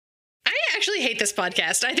actually hate this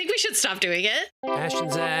podcast. I think we should stop doing it. Ash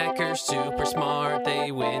and Zach are super smart.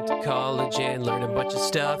 They went to college and learned a bunch of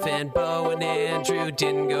stuff. And Bo and Andrew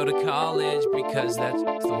didn't go to college because that's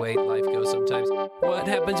the way life goes sometimes. What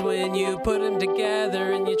happens when you put them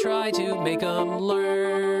together and you try to make them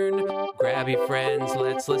learn? Grab your friends,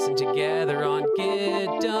 let's listen together on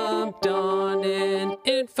Get Dumped On an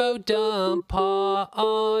Info Dump Podcast.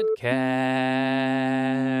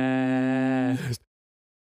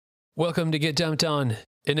 Welcome to Get Dumped On,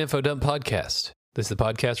 an Info Dump Podcast. This is the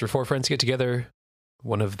podcast where four friends get together.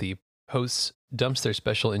 One of the hosts dumps their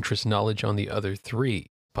special interest knowledge on the other three.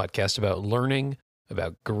 Podcast about learning,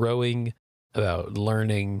 about growing, about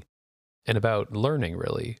learning, and about learning,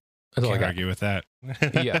 really. That's all I Can't got. argue with that.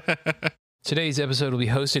 Yeah. Today's episode will be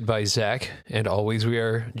hosted by Zach, and always we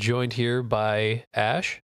are joined here by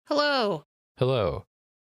Ash. Hello. Hello.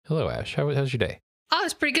 Hello, Ash. How's your day? Oh,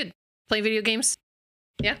 it's pretty good. Playing video games.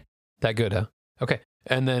 Yeah. That good, huh? Okay.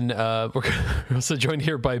 And then we're also joined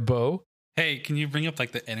here by Bo. Hey, can you bring up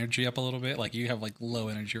like the energy up a little bit? Like you have like low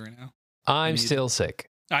energy right now. I'm still sick.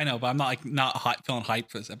 I know, but I'm not hot, feeling hyped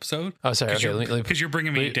for this episode. Oh, sorry. Okay, Because you're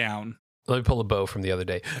bringing me down. Let me pull a Bo from the other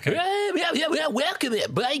day. Okay. Welcome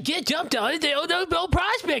it, but I get jumped on. The old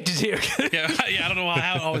prospect is here. yeah, I don't know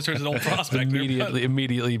how it always turns an old prospect.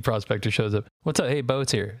 Immediately, prospector shows up. What's up? Hey, Bo,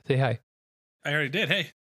 it's here. Say hi. I already did. Hey.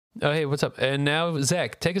 Oh, hey, what's up? And now,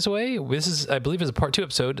 Zach, take us away. This is, I believe, is a part 2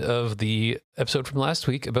 episode of the episode from last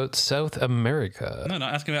week about South America. No,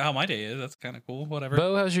 asking about how my day is. That's kind of cool. Whatever.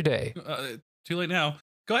 Bo, how's your day? Too late now.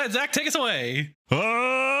 Go ahead, Zach. Take us away.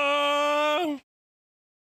 Oh!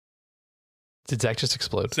 Did Zach just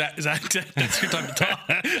explode? Zach, that's your time to talk.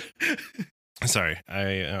 Sorry,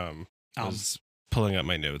 I was pulling up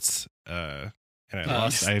my notes, and I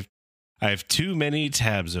lost. I have too many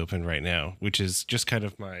tabs open right now, which is just kind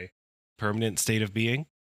of my permanent state of being.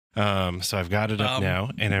 So I've got it up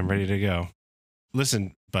now, and I'm ready to go.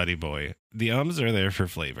 Listen, buddy boy, the ums are there for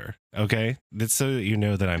flavor, okay? That's so that you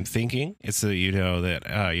know that I'm thinking. It's so that you know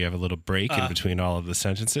that you have a little break in between all of the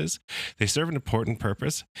sentences. They serve an important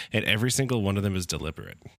purpose, and every single one of them is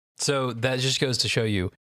deliberate. So that just goes to show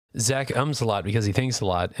you, Zach ums a lot because he thinks a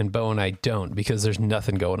lot, and Bo and I don't because there's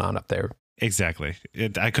nothing going on up there. Exactly.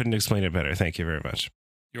 I couldn't explain it better. Thank you very much.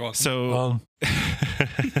 You're welcome. So,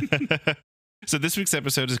 so this week's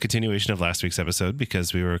episode is a continuation of last week's episode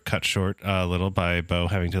because we were cut short a little by Bo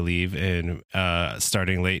having to leave and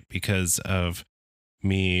starting late because of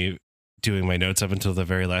me doing my notes up until the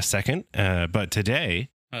very last second. But today,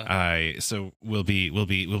 we'll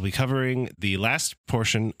be covering the last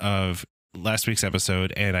portion of last week's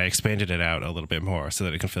episode, and I expanded it out a little bit more so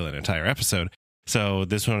that it can fill an entire episode. So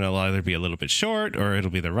this one will either be a little bit short or it'll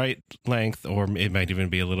be the right length, or it might even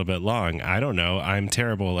be a little bit long. I don't know. I'm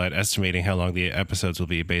terrible at estimating how long the episodes will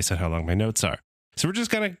be based on how long my notes are. So we're just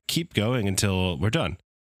going to keep going until we're done.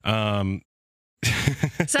 Zach,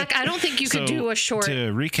 I don't think you could do a short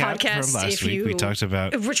to recap podcast from last if week. you We talked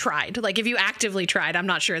about tried. Like if you actively tried, I'm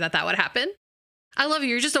not sure that would happen. I love you.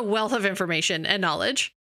 You're just a wealth of information and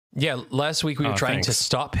knowledge. Yeah, last week we were trying to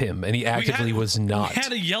stop him, and he actively was not. We had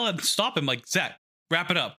to yell and stop him, like, Zach,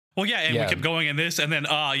 wrap it up. Well, yeah, and we kept going in this, and then,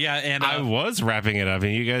 and... I was wrapping it up,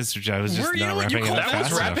 and you guys, I was just not wrapping it up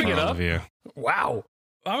fast enough for all of you. Wow.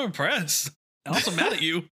 I'm impressed. I'm also mad at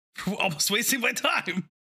you for almost wasting my time.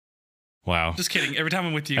 Wow. Just kidding. Every time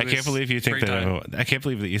I'm with you, I can't believe you think that. I can't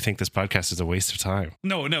believe that you think this podcast is a waste of time.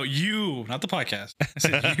 No, you, not the podcast. I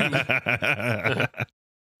said you.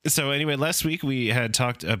 So anyway, last week we had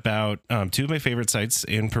talked about two of my favorite sites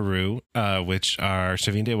in Peru, which are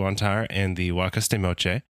Chavin de Huantar and the Huacas de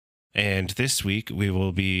Moche. And this week we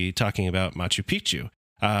will be talking about Machu Picchu.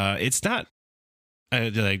 It's not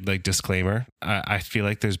like disclaimer. I feel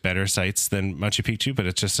like there's better sites than Machu Picchu, but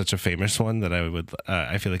it's just such a famous one that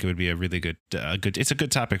I feel like it would be a really good. It's a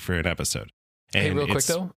good topic for an episode. And hey, real quick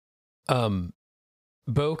though,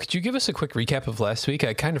 Bo, could you give us a quick recap of last week?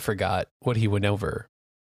 I kind of forgot what he went over.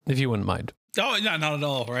 If you wouldn't mind. Oh, yeah, not at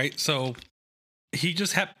all, right? So he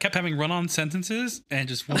just kept having run-on sentences and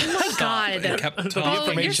just oh my God. And kept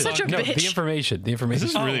talking. Oh, you're such a bitch. The information. This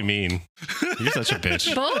is really mean. You're such a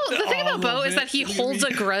bitch. Bo, the thing about Bo is that he holds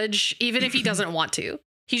a grudge even if he doesn't want to.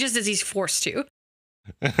 He just does. He's forced to.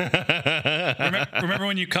 Remember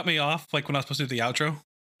when you cut me off, like when I was supposed to do the outro?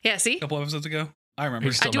 Yeah, see? A couple episodes ago? I remember.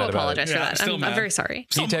 I do apologize for that. I'm very sorry.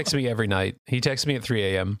 He texts me every night. He texts me at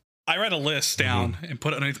 3 a.m. I write a list down and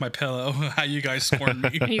put it underneath my pillow. How you guys scorn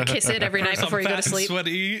me? You kiss it every night before you go to sleep.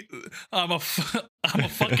 Sweaty. I'm a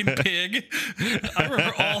fucking pig. I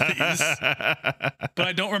remember all these, but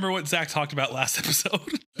I don't remember what Zach talked about last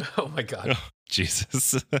episode. Oh my God. Oh,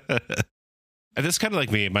 Jesus. This is kind of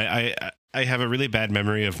like me. I have a really bad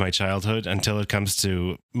memory of my childhood until it comes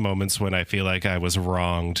to moments when I feel like I was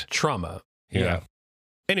wronged. Trauma. Yeah.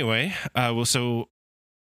 Anyway, so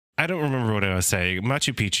I don't remember what I was saying.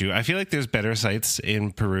 Machu Picchu. I feel like there's better sites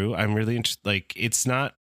in Peru. I'm really interested. Like, it's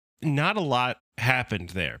not a lot happened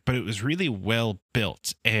there, but it was really well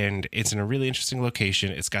built, and it's in a really interesting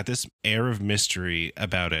location. It's got this air of mystery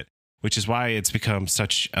about it, which is why it's become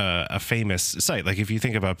such a famous site. Like, if you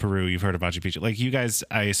think about Peru, you've heard of Machu Picchu. Like, you guys,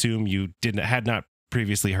 I assume you had not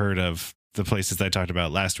previously heard of the places that I talked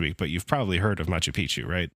about last week, but you've probably heard of Machu Picchu,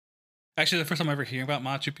 right? Actually, the first time I ever hearing about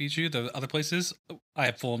Machu Picchu, the other places, I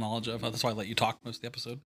have full knowledge of. That's why I let you talk most of the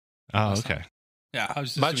episode. Oh, okay. Time. Yeah, I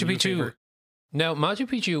was just Machu Picchu. Now, Machu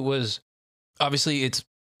Picchu was obviously it's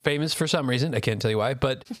famous for some reason. I can't tell you why,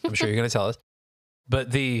 but I'm sure you're going to tell us.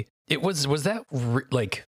 But was that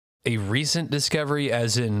like a recent discovery,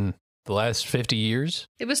 as in the last 50 years?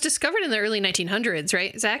 It was discovered in the early 1900s,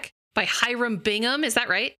 right, Zach? By Hiram Bingham, is that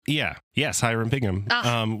right? Yeah. Yes, Hiram Bingham.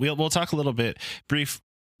 We'll talk a little bit briefly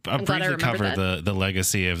cover the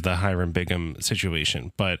legacy of the Hiram Bingham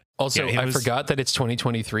situation, but also I forgot that it's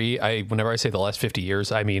 2023. Whenever I say the last 50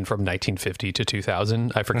 years, I mean from 1950 to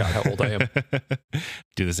 2000. I forgot how old I am.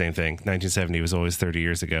 Do the same thing. 1970 was always 30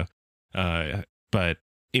 years ago, but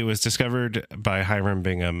it was discovered by Hiram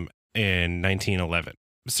Bingham in 1911.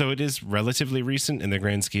 So it is relatively recent in the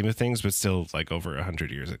grand scheme of things, but still like over 100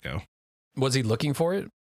 years ago. Was he looking for it?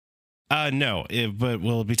 No, but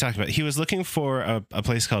we'll be talking about it. He was looking for a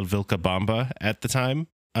place called Vilcabamba at the time.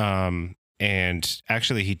 And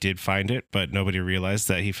actually he did find it, but nobody realized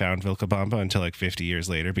that he found Vilcabamba until like 50 years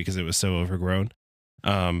later because it was so overgrown.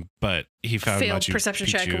 But he found failed Machu perception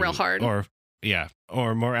Picchu, check real hard.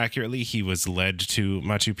 Or more accurately, he was led to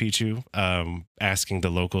Machu Picchu, asking the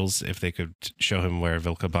locals if they could show him where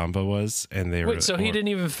Vilcabamba was. And they so he didn't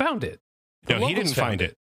even found it? No, he didn't find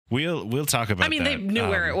it. We'll talk about that. I mean, they knew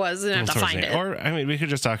where it was and had to find it. Or, I mean, we could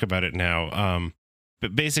just talk about it now.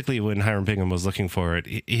 But basically, when Hiram Bingham was looking for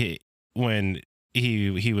it, when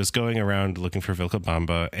he was going around looking for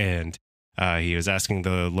Vilcabamba, and he was asking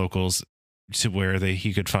the locals to where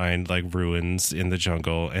he could find like ruins in the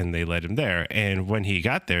jungle, and they led him there. And when he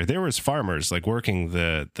got there, there was farmers like working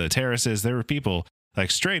the terraces. There were people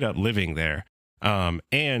like straight up living there.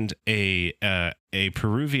 And a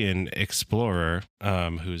Peruvian explorer,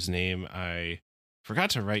 whose name I forgot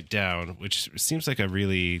to write down, which seems like a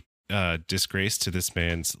really disgrace to this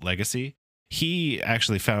man's legacy. He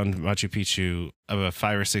actually found Machu Picchu about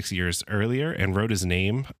 5 or 6 years earlier and wrote his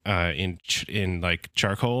name in like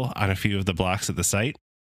charcoal on a few of the blocks at the site.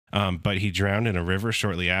 But he drowned in a river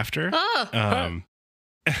shortly after.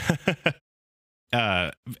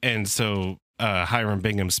 And so Hiram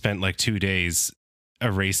Bingham spent like 2 days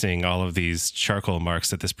erasing all of these charcoal marks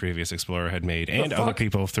that this previous explorer had made, and other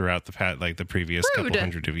people throughout the previous couple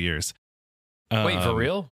hundred of years. Wait, for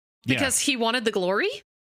real? Because he wanted the glory?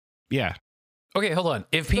 Yeah. Okay, hold on.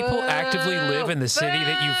 If people actively live in the city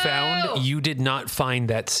that you found, you did not find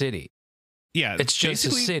that city. Yeah, it's just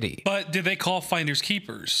a city. But did they call finders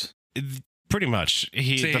keepers? Pretty much.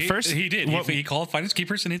 He did. He called finders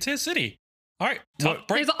keepers, and it's his city. All right.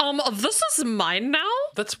 This is mine now?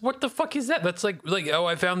 What the fuck is that? That's like, oh,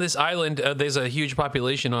 I found this island. There's a huge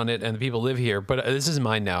population on it, and the people live here, but this is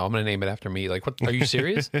mine now. I'm going to name it after me. Like, what? Are you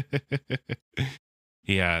serious?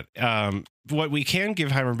 Yeah. What we can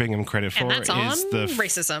give Hiram Bingham credit for is the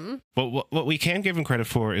racism. What we can give him credit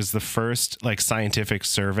for is the first like scientific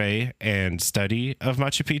survey and study of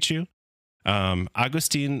Machu Picchu.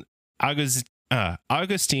 Agustin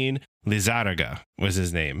Lizarraga was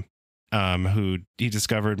his name. Who he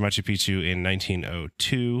discovered Machu Picchu in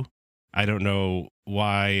 1902. I don't know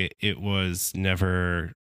why it was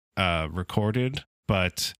never recorded,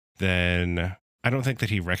 but then I don't think that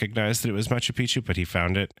he recognized that it was Machu Picchu, but he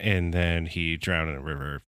found it, and then he drowned in a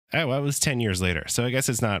river. Oh, well, it was 10 years later, so I guess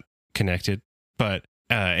it's not connected. But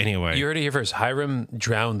anyway. You heard it here first. Hiram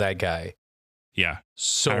drowned that guy. Yeah.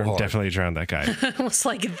 So Hiram hard. definitely drowned that guy. It was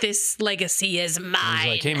like, this legacy is mine. He's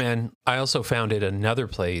like, hey, man, I also found it another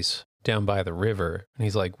place down by the river. And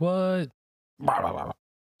he's like, what?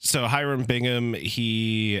 So Hiram Bingham,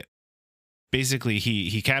 he basically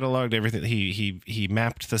he cataloged everything. He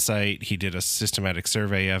mapped the site. He did a systematic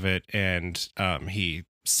survey of it, and he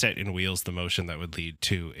set in wheels the motion that would lead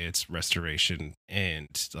to its restoration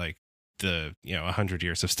and like the 100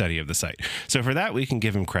 years of study of the site. So for that, we can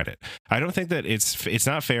give him credit. I don't think that it's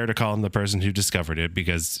not fair to call him the person who discovered it,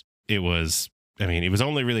 because it was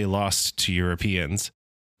only really lost to Europeans.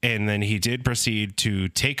 And then he did proceed to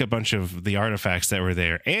take a bunch of the artifacts that were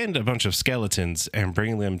there and a bunch of skeletons and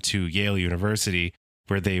bring them to Yale University,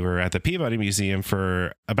 where they were at the Peabody Museum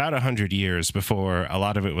for about 100 years before a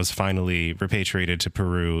lot of it was finally repatriated to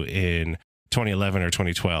Peru in 2011 or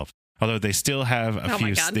 2012. Although they still have a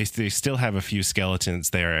few, they still have a few skeletons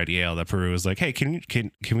there at Yale that Peru is like, hey, can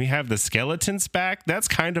we have the skeletons back? That's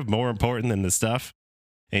kind of more important than the stuff.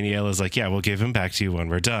 And Yale is like, yeah, we'll give them back to you when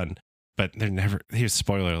we're done. But they're never, here's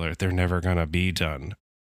spoiler alert, they're never gonna be done.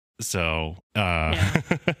 So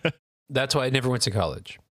that's why I never went to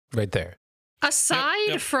college. Right there.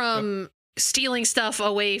 Aside from stealing stuff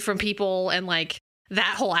away from people and like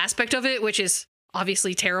that whole aspect of it, which is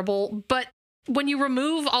obviously terrible, but when you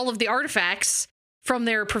remove all of the artifacts from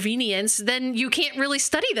their provenience, then you can't really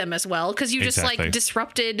study them as well because you just like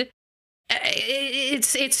disrupted.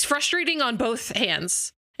 It's frustrating on both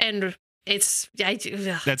hands, and that's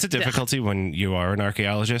a difficulty when you are an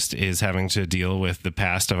archaeologist, is having to deal with the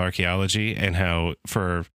past of archaeology and how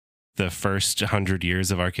for the first 100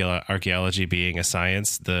 years of archaeology being a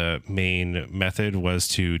science, the main method was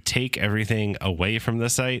to take everything away from the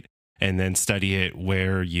site and then study it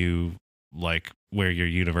where your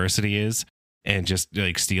university is, and just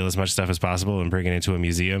like steal as much stuff as possible and bring it into a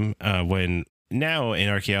museum. When now in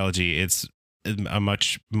archaeology, it's a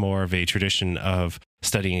much more of a tradition of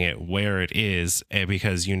studying it where it is, and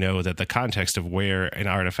because you know that the context of where an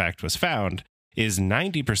artifact was found is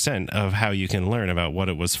 90% of how you can learn about what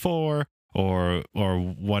it was for, or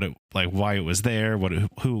what it, like why it was there,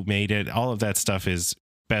 who made it. All of that stuff is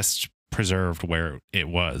best preserved where it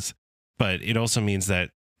was. But it also means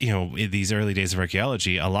that, you know, in these early days of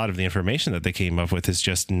archaeology, a lot of the information that they came up with is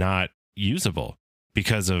just not usable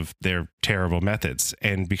because of their terrible methods,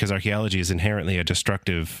 and because archaeology is inherently a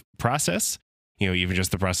destructive process. You know, even just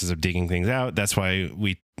the process of digging things out. That's why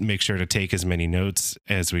we make sure to take as many notes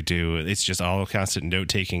as we do. It's just all constant note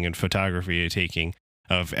taking and photography taking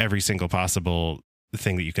of every single possible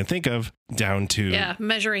thing that you can think of, down to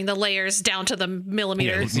measuring the layers down to the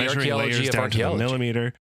millimeter. Measuring layers down to the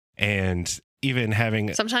millimeter, and even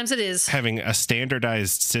having sometimes it is having a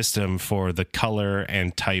standardized system for the color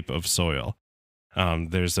and type of soil.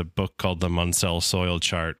 There's a book called the Munsell Soil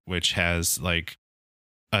Chart, which has like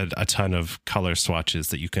a ton of color swatches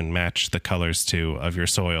that you can match the colors to of your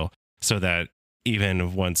soil, so that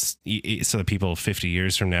even once, so that people 50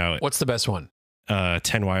 years from now. What's the best one?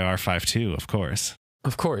 10YR52, of course.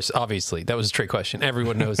 Of course, obviously. That was a trick question.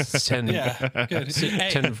 Everyone knows it's 10. Yeah, good.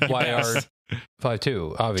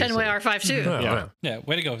 10YR52, obviously. 10YR52. Yeah,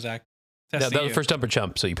 way to go, Zach. That was the first jumper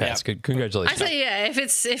chump, so you passed. Good, congratulations. I say,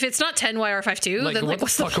 if it's not 10YR52, then like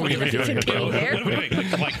what's the fuck are we even doing here? What are we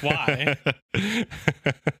doing? Like why?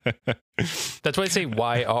 That's why I say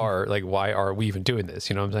YR. Like, why are we even doing this?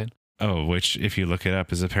 You know what I'm saying? Oh, which, if you look it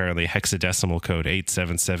up, is apparently hexadecimal code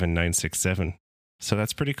 877967. So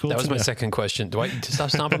that's pretty cool. That was my second question. Do I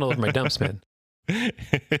stop stomping all over my dumps, man?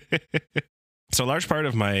 So a large part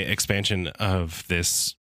of my expansion of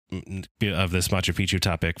this Machu Picchu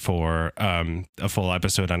topic for a full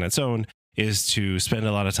episode on its own is to spend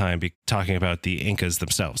a lot of time talking about the Incas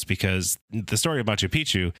themselves, because the story of Machu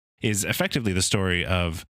Picchu is effectively the story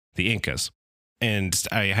of the Incas. And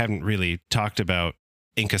I haven't really talked about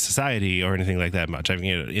Inca society or anything like that much. I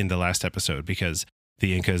mean, in the last episode, because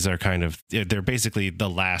the Incas are they're basically the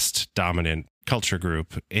last dominant culture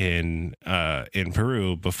group in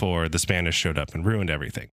Peru before the Spanish showed up and ruined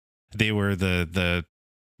everything. They were the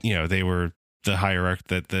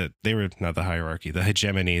hierarchy they were not the hierarchy, the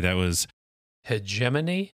hegemony that was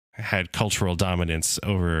had cultural dominance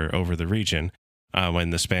over the region when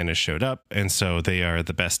the Spanish showed up. And so they are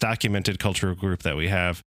the best documented cultural group that we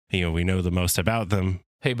have. You know, we know the most about them.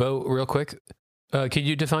 Hey, Bo, real quick, can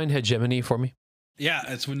you define hegemony for me? Yeah,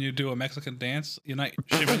 it's when you do a Mexican dance. You're not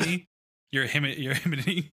shimmy, you're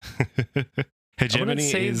himmy. Hegemony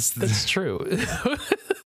is that's true.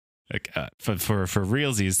 For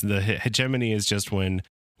realsies, the hegemony is just when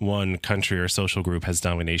one country or social group has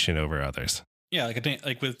domination over others. Yeah,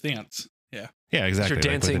 like with dance. Yeah. Yeah, exactly. You're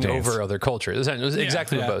dancing over other cultures. That's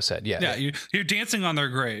exactly what Bo said. Yeah. You're dancing on their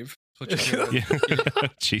grave.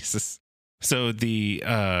 Jesus. So the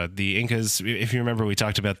Incas, if you remember, we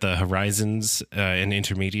talked about the horizons and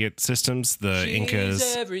intermediate systems. The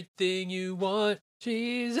Incas, everything you want.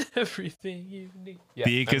 She's everything you need. Yeah,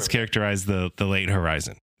 the Incas characterized the late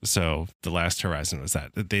horizon. So the last horizon was that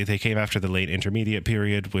they came after the late intermediate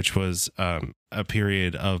period, which was a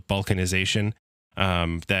period of Balkanization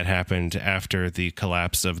that happened after the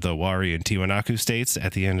collapse of the Wari and Tiwanaku states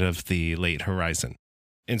at the end of the late horizon.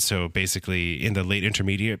 And so basically in the late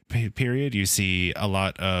intermediate period, you see a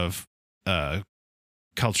lot of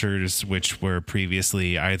cultures which were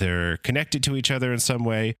previously either connected to each other in some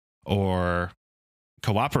way or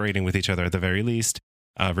cooperating with each other at the very least,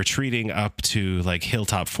 retreating up to like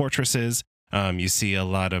hilltop fortresses. You see a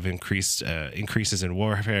lot of increases in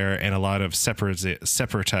warfare and a lot of separatism.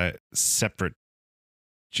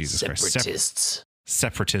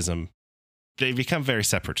 They become very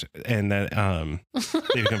separate, and that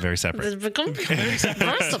they become very separate.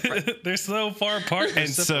 They're so far apart. And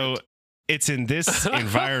so it's in this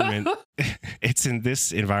environment. It's in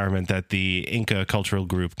this environment that the Inca cultural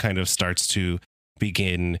group kind of starts to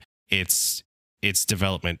begin its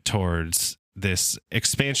development towards this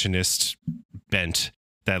expansionist bent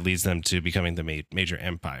that leads them to becoming the major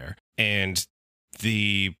empire. And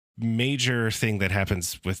the major thing that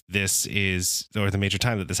happens with this is, or the major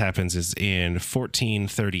time that this happens is in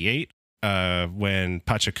 1438, when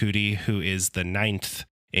Pachacuti, who is the 9th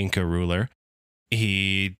Inca ruler,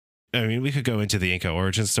 we could go into the Inca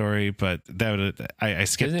origin story, but I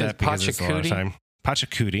skipped that because it's a lot of time.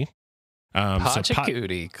 Pachacuti.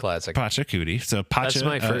 Pachacuti, classic. Pachacuti. So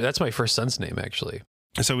that's my first son's name, actually.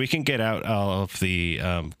 So we can get out all of the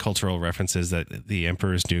cultural references that the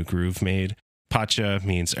Emperor's New Groove made. Pacha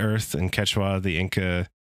means earth in Quechua, the Inca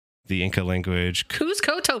language.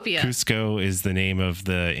 Cusco-topia. Cusco is the name of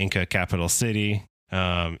the Inca capital city.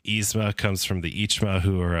 Isma comes from the Ichma,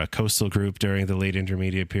 who are a coastal group during the late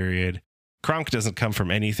intermediate period. Kronk doesn't come from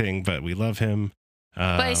anything, but we love him.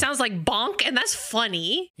 But he sounds like Bonk, and that's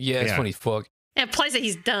funny. Yeah, it's funny fuck. And it implies that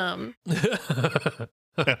he's dumb.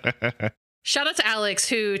 Shout out to Alex,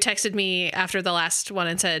 who texted me after the last one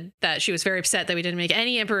and said that she was very upset that we didn't make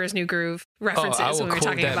any Emperor's New Groove references when we were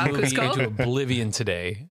talking about Cusco. Into oblivion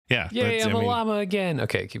today. Yeah. Yay, I'm a llama again.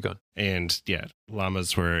 Okay, keep going. And yeah,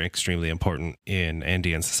 llamas were extremely important in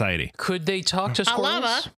Andean society. Could they talk to squirrels? A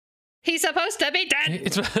llama? He's supposed to be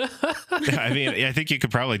dead. I think you could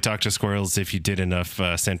probably talk to squirrels if you did enough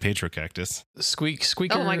San Pedro cactus.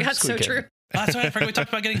 Squeaker. Oh my God, so true. That's right. I forgot we talked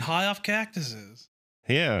about getting high off cactuses.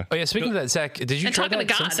 Yeah. Oh yeah. Speaking of that, Zach, did you try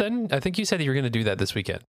that since then? I think you said you were going to do that this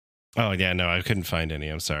weekend. Oh yeah, no, I couldn't find any.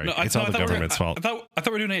 I'm sorry. It's all the government's fault. I thought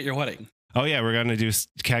we were doing it at your wedding. Oh yeah, we're gonna do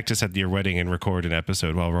cactus at your wedding and record an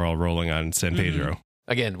episode while we're all rolling on San Pedro.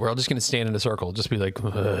 Again, we're all just going to stand in a circle, just be like,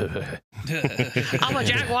 I'm a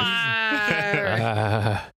jaguar.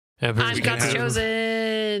 I'm God's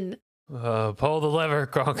chosen. Pull the lever,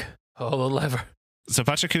 Kronk. Pull the lever. So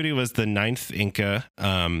Pachacuti was the 9th Inca,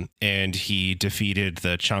 and he defeated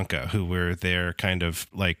the Chanca, who were their kind of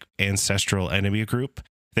like ancestral enemy group.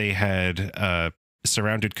 They had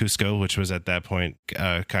surrounded Cusco, which was at that point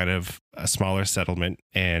kind of a smaller settlement,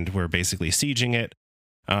 and were basically sieging it.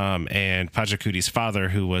 And Pachacuti's father,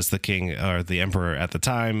 who was the king or the emperor at the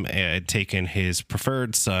time, had taken his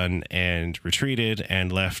preferred son and retreated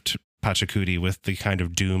and left Pachacuti with the kind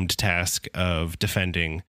of doomed task of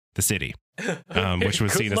defending the city, which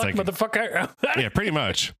was seen as like, motherfucker. Yeah, pretty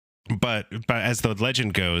much. But as the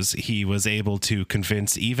legend goes, he was able to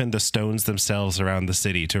convince even the stones themselves around the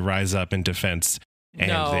city to rise up in defense.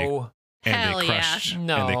 And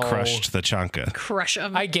they crushed the Chanca. Crush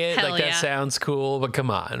them. I get that sounds cool, but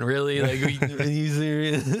come on, really? Like, are you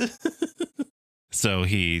serious? So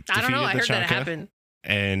he defeated I don't know. I the heard Chanca, that happened.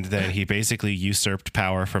 and then he basically usurped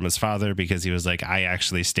power from his father because he was like, I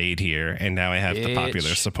actually stayed here, and now I have the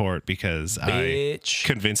popular support because I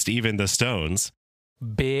convinced even the stones.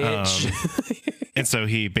 And so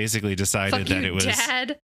he basically decided that it was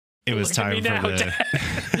Dad. It was time for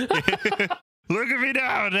the. Look at me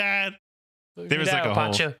now, Dad. There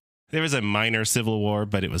was a minor civil war,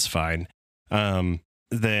 but it was fine.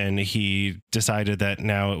 Then he decided that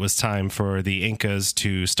now it was time for the Incas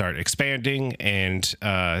to start expanding, and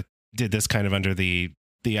did this kind of under the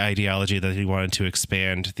ideology that he wanted to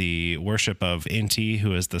expand the worship of Inti,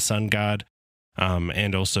 who is the sun god,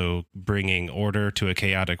 and also bringing order to a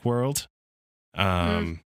chaotic world.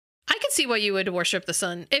 I could see why you would worship the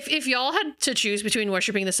sun. If y'all had to choose between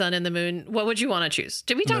worshiping the sun and the moon, what would you want to choose?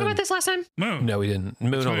 Did we talk about this last time? Moon. No, we didn't.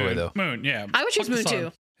 Moon all the way, though. Moon, yeah. I would choose moon,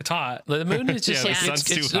 too. It's hot. The moon is just yeah, like,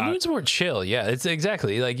 the moon's more chill. Yeah, it's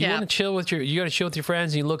exactly. Like, you want to chill with you got to chill with your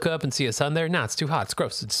friends, and you look up and see a sun there. No, it's too hot. It's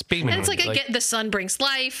gross. It's beaming. And it's like the sun brings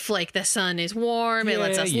life. Like, the sun is warm. It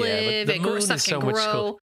lets us live. Stuff can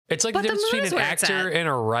grow. It's like the difference between an actor and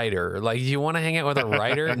a writer. Like, you want to hang out with a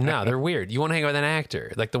writer? No, they're weird. You want to hang out with an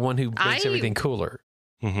actor, like the one who makes everything cooler.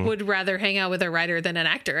 Would rather hang out with a writer than an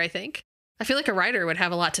actor, I think. I feel like a writer would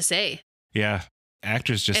have a lot to say. Yeah.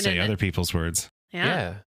 Actors just say other people's words.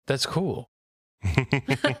 Yeah. That's cool.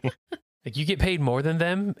 Like, you get paid more than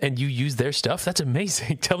them and you use their stuff? That's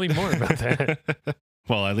amazing. Tell me more about that.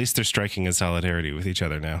 Well, at least they're striking in solidarity with each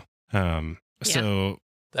other now. So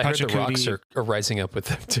I heard the Rocks are rising up with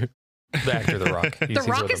them too. The actor The Rock. The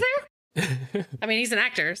Rock is there? I mean, he's an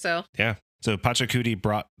actor, so. Yeah. So Pachacuti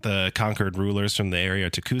brought the conquered rulers from the area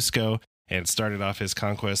to Cusco and started off his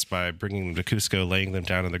conquest by bringing them to Cusco, laying them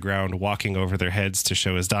down on the ground, walking over their heads to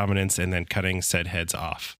show his dominance, and then cutting said heads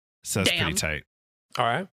off. So that's pretty tight. All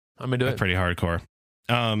right. I'm going to do it. Pretty hardcore.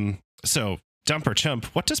 So, dump or chump,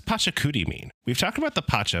 what does Pachacuti mean? We've talked about the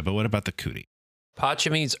Pacha, but what about the Cuti? Pacha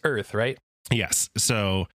means earth, right? Yes.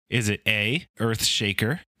 So, is it A, earth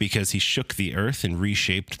shaker, because he shook the earth and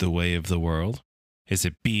reshaped the way of the world? Is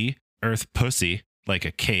it B, earth pussy, like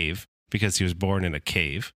a cave, because he was born in a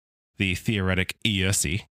cave, the theoretic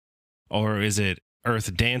Iusi? Or is it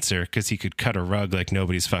earth dancer, because he could cut a rug like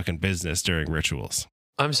nobody's fucking business during rituals?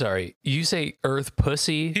 I'm sorry. You say earth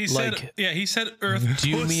pussy? He said earth Do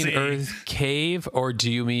you pussy. mean earth cave or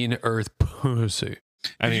do you mean earth pussy?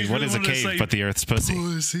 I mean, what is a cave but the earth's pussy?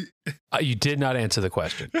 You did not answer the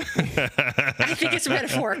question. I think it's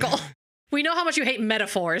metaphorical. We know how much you hate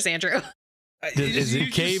metaphors, Andrew. Is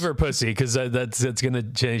it cave or pussy? Because that's going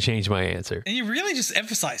to change my answer. And you really just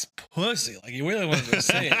emphasize pussy. Like, you really wanted to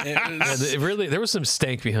say it. It really, there was some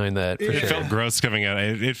stank behind that. For It sure. felt gross coming out.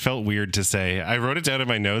 It felt weird to say. I wrote it down in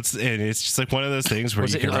my notes, and it's just like one of those things where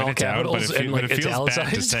Was you it can in write all it down, but capitals and, like, it feels bad to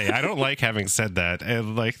italicized? say. I don't like having said that,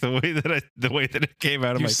 and like the way that it came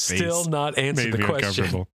out of You my face. still not answered made the me question.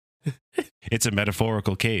 uncomfortable. It's a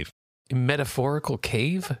metaphorical cave. Metaphorical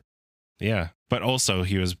cave? Yeah, but also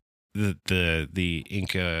he was the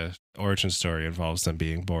Inca origin story involves them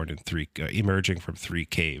being born in emerging from 3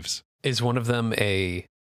 caves. Is one of them a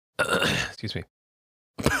excuse me.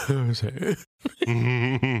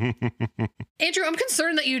 Andrew, I'm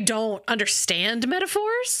concerned that you don't understand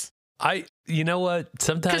metaphors. You know what?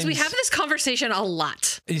 Sometimes Because we have this conversation a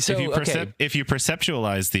lot. So, if you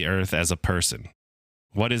perceptualize the earth as a person,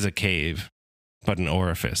 what is a cave but an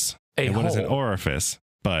orifice? And what is an orifice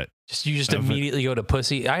but you just immediately go to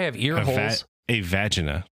pussy? I have ear holes. A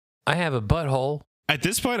vagina. I have a butthole. At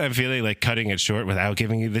this point, I'm feeling like cutting it short without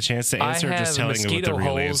giving you the chance to answer, just telling you what the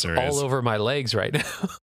real answer all is. over my legs right now.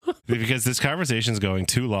 Because this conversation's going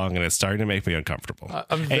too long and it's starting to make me uncomfortable.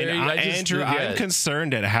 Andrew, I'm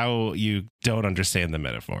concerned at how you don't understand the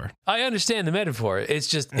metaphor. I understand the metaphor. It's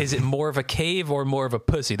just, is it more of a cave or more of a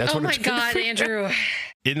pussy? That's what my I'm trying to God, figure Andrew.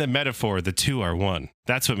 In the metaphor, the two are one.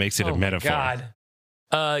 That's what makes it a metaphor.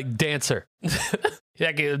 God. Dancer.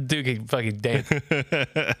 Yeah, dude can fucking dance.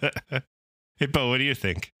 Hey, Bo, what do you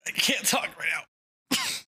think? I can't talk right now.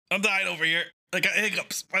 I'm dying over here. I got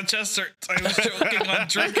hiccups. My chest hurts. I was choking on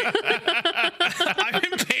drinking. I'm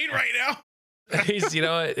in pain right now. He's, you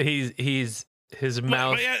know what? He's his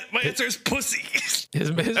mouth. My answer is pussy.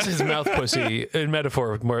 His mouth pussy, in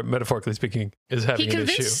more metaphorically speaking, is having He an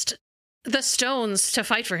issue. convinced the stones to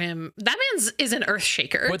fight for him. That man's is an earth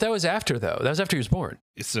shaker. But that was after, though. That was after he was born.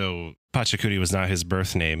 So Pachacuti was not his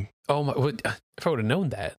birth name. Oh my! If I would have known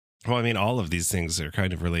that. Well, I mean, all of these things are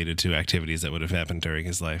kind of related to activities that would have happened during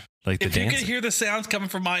his life, like the If dancing. you can hear the sounds coming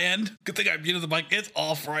from my end, good thing I muted the mic. It's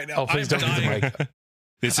off right now. Oh, please don't mute the mic.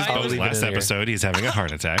 This is I'll Bo's leave it last in here. episode. He's having a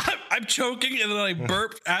heart attack. I'm choking and then I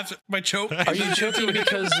burp after my choke. Are you choking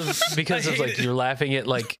because of like you're laughing at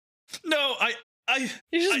like? No,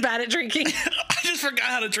 You're just bad at drinking. I just forgot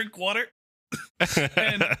how to drink water,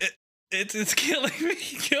 and it's killing me.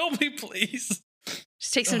 Kill me, please.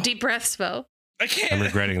 Just take some deep breaths, Bo. I can't. I'm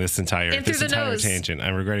regretting this entire In through the nose. tangent.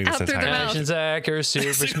 I'm regretting this Out through the entire mouth. tangent. Zach are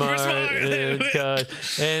super Super smart.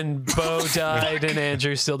 smart. And Bo died, and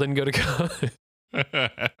Andrew still didn't go to college.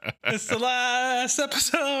 It's the last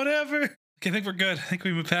episode ever. Okay, I think we're good. I think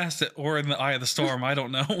we moved past it, or in the eye of the storm. I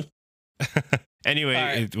don't know. Anyway, All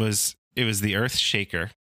right. it was the Earth Shaker.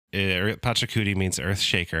 Pachacuti means Earth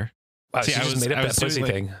Shaker. Wow, See, she I just was- made I up was that pussy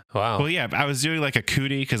doing, like- thing. Wow. Well, yeah, I was doing like a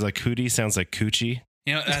cootie because like cootie sounds like coochie.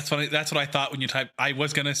 You know, that's what I thought when you typed. I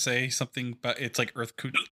was gonna say something, but it's like Earth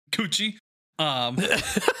Coochie. Oh,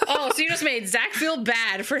 so you just made Zach feel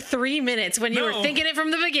bad for 3 minutes when you were No. thinking it from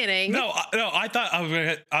the beginning. No, I thought I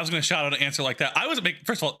was gonna shout out an answer like that. I wasn't making.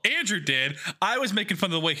 First of all, Andrew did. I was making fun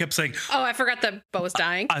of the way he kept saying. Oh, I forgot that Bo was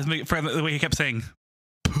dying. I was making fun of the way he kept saying,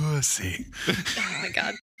 "Pussy." Oh my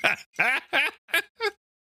God. I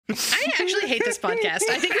actually hate this podcast.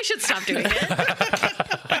 I think we should stop doing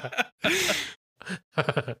it.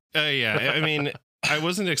 Yeah, I mean, I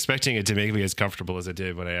wasn't expecting it to make me as comfortable as it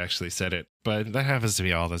did when I actually said it, but that happens to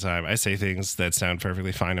me all the time. I say things that sound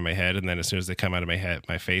perfectly fine in my head, and then as soon as they come out of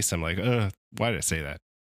my face, I'm like, ugh, why did I say that?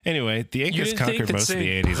 Anyway, the Incas conquered most of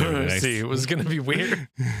the Andes over the next. It was going to be weird.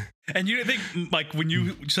 And you didn't think, like, when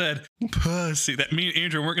you said pussy, that me and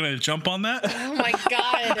Andrew weren't gonna jump on that? Oh my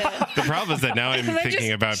God. The problem is that now I'm They thinking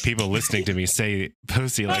just- about people listening to me say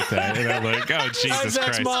pussy like that, and I'm like, oh Jesus Zach's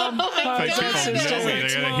Christ! mom. Oh my Like, God. people know me.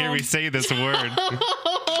 They're gonna hear me say this word.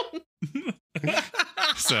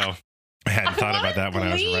 So I hadn't thought about that when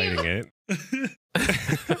I was writing it.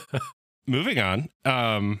 Moving on.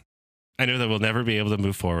 I know that we'll never be able to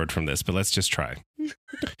move forward from this, but let's just try.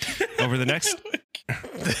 Over the next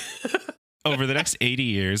 80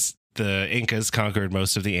 years, the Incas conquered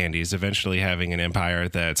most of the Andes, eventually having an empire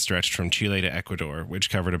that stretched from Chile to Ecuador, which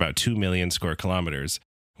covered about 2 million square kilometers,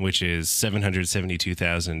 which is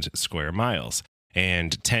 772,000 square miles,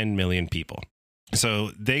 and 10 million people.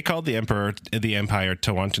 So they called the empire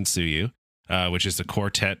Tawantinsuyu, which is a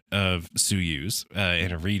quartet of Suyus,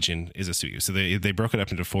 and a region is a Suyu. So they broke it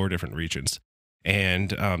up into 4 different regions. And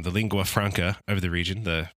the lingua franca of the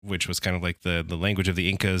region, which was kind of like the language of the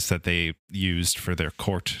Incas that they used for their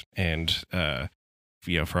court and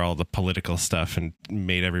for all the political stuff and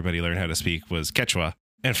made everybody learn how to speak, was Quechua.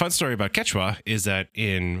 And a fun story about Quechua is that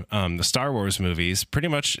in the Star Wars movies, pretty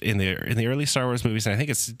much in the early Star Wars movies, and I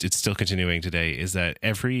think it's still continuing today, is that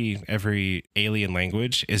every alien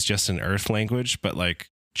language is just an Earth language, but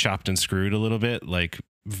like chopped and screwed a little bit, like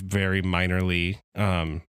very minorly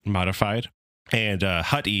modified. And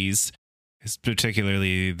Huttese is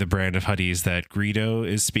particularly the brand of Huttese that Greedo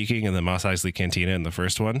is speaking in the Mos Eisley Cantina in the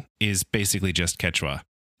first one, is basically just Quechua.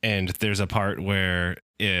 And there's a part where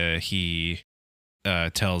he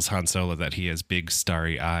tells Han Solo that he has big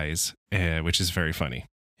starry eyes, which is very funny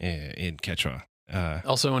in Quechua.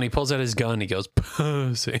 Also, when he pulls out his gun, he goes,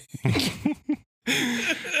 pussy.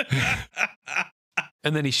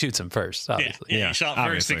 And then he shoots him first, obviously. Yeah, he shot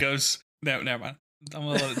obviously. first. It goes, no, never mind. I'm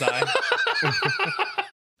going to let it die.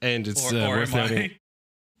 And it's or worth am noting.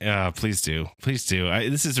 Please do.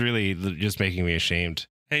 This is really just making me ashamed.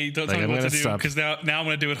 Hey, don't tell me what to do, because now I'm going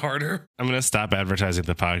to do it harder. I'm going to stop advertising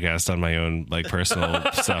the podcast on my own personal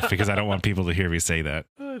stuff, because I don't want people to hear me say that.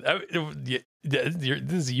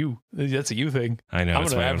 This is you. That's a you thing. I know. I'm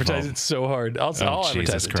going to advertise it so hard. I'll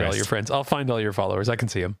advertise it to all your friends. I'll find all your followers. I can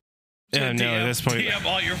see them. Yeah, no, at this point, DM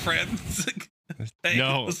all your friends. Hey,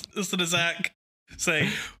 no. Listen to Zach say,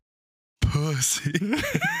 pussy.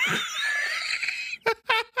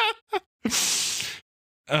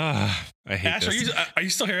 I hate Ash, this. are you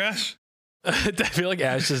still here, Ash? I feel like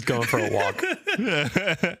Ash is going for a walk.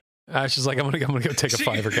 Ash is like, I'm gonna go take a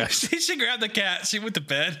 5 guys. She grabbed the cat. She went to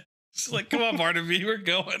bed. She's like, come on, Barnaby, we're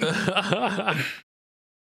going. Oh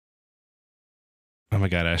my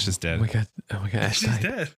god, Ash is dead. Oh my god, Ash She's died.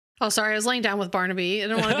 dead. Oh, sorry, I was laying down with Barnaby. I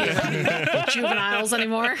don't want to be like juveniles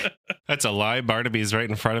anymore. That's a lie. Barnaby's right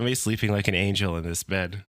in front of me, sleeping like an angel in this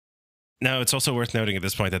bed. Now, it's also worth noting at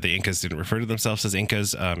this point that the Incas didn't refer to themselves as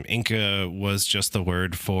Incas. Inca was just the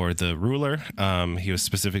word for the ruler. He was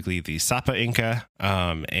specifically the Sapa Inca,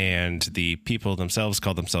 and the people themselves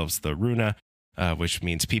called themselves the Runa, which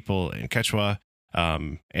means people in Quechua.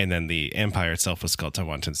 And then the empire itself was called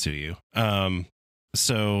Tawantinsuyu.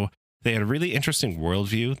 So they had a really interesting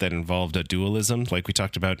worldview that involved a dualism, like we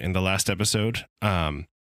talked about in the last episode.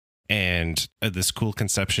 And this cool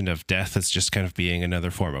conception of death as just kind of being another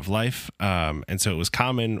form of life. And so it was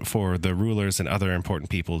common for the rulers and other important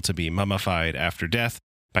people to be mummified after death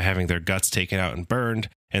by having their guts taken out and burned.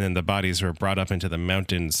 And then the bodies were brought up into the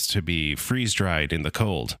mountains to be freeze-dried in the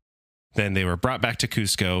cold. Then they were brought back to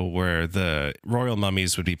Cusco, where the royal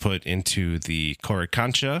mummies would be put into the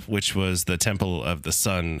Coricancha, which was the temple of the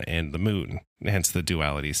sun and the moon, hence the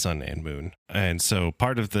duality, sun and moon. And so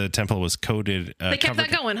part of the temple was coated. They kept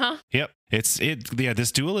that going, huh? Yep.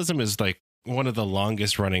 This dualism is like one of the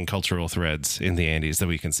longest running cultural threads in the Andes that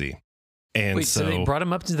we can see. And wait, so they brought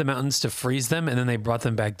them up to the mountains to freeze them, and then they brought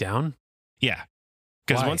them back down? Yeah.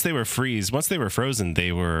 Because once they were frozen,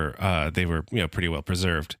 they were pretty well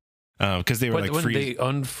preserved. Because they were when they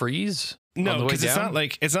unfreeze? No, because it's not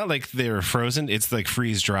like they were frozen. It's like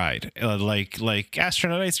freeze dried, like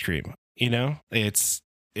astronaut ice cream. You know, they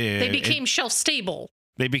became shelf stable.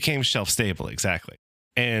 They became shelf stable, exactly.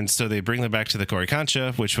 And so they bring them back to the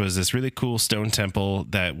Coricancha, which was this really cool stone temple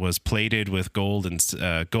that was plated with gold, and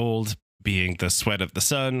gold being the sweat of the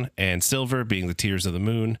sun, and silver being the tears of the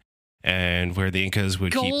moon, and where the Incas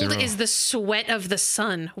would keep their gold is the sweat of the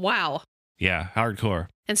sun. Wow. Yeah, hardcore.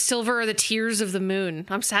 And silver are the tears of the moon.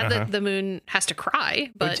 I'm sad that the moon has to cry,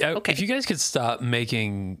 but okay. If you guys could stop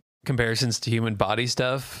making comparisons to human body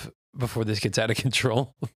stuff before this gets out of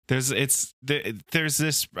control. There's this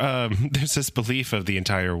belief of the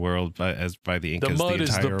entire world by the Incas. The mud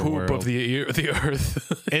is the poop world. of the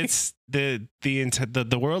earth. It's the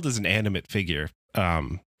world is an animate figure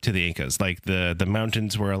to the Incas. Like the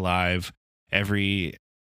mountains were alive.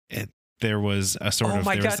 There was a sort of. Oh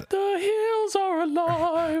my god! The hills are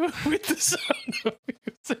alive with the sound of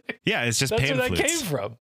music. Yeah, it's just that's pan where flutes. that came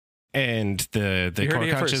from. And the You heard core it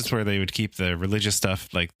here conscience, first. where they would keep the religious stuff,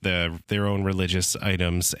 like their own religious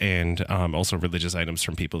items, and also religious items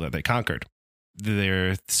from people that they conquered.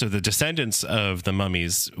 So the descendants of the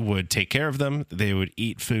mummies would take care of them. They would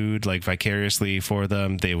eat food like vicariously for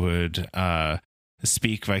them. They would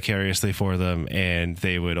speak vicariously for them, and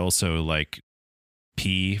they would also like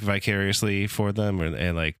pee vicariously for them,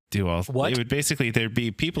 and like do all. What? It would basically, there'd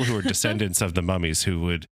be people who were descendants of the mummies who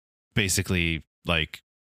would basically like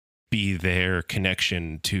be their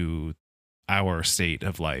connection to our state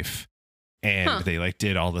of life. And they like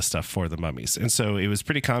did all the stuff for the mummies. And so it was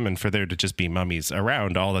pretty common for there to just be mummies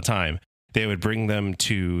around all the time. They would bring them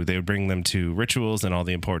to rituals and all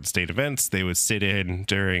the important state events. They would sit in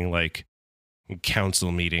during like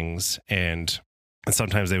council meetings, and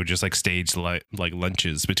sometimes they would just like stage like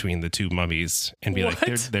lunches between the two mummies and be like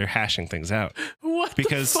they're hashing things out. What?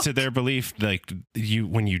 Because to their belief, like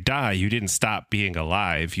when you die, you didn't stop being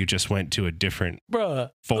alive. You just went to a different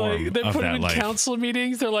Bruh, form like, they of put that them in life. council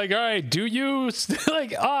meetings. They're like, all right, do you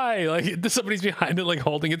like somebody's behind it, like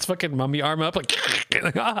holding its fucking mummy arm up, like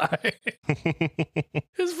I.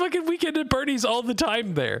 It's fucking Weekend at Bernie's all the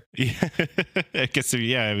time there. Yeah, I guess.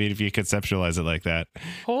 Yeah, I mean, if you conceptualize it like that,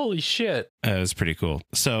 Holy shit! it was pretty cool.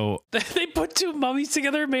 So They put two mummies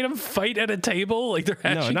together and made them fight at a table, like they're no,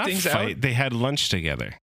 hashing not things fight. out. They had lunch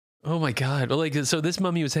together. Oh my god! Well, like, so this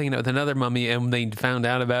mummy was hanging out with another mummy, and they found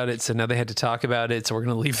out about it, so now they had to talk about it. So we're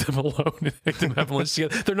gonna leave them alone and make them have lunch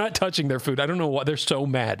together. They're not touching their food. I don't know why they're so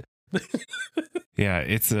mad. Yeah,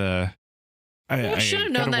 it's I should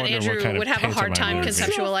have known that Andrew would have a hard time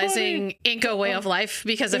conceptualizing Inca way of life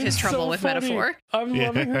because of his It's trouble so with funny. metaphor. I'm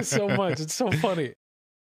loving this so much. It's so funny.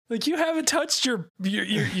 Like, you haven't touched your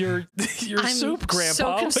I'm soup, Grandpa.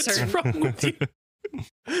 so What's concerned. wrong with you?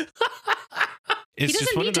 It's He just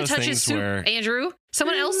doesn't one need of to those touch his things soup, where Andrew.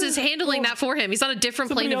 Someone else is handling that for him. He's on a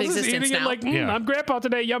different plane of Somebody else is existence eating it now. like, Yeah. I'm Grandpa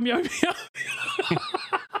today. Yum, yum, yum.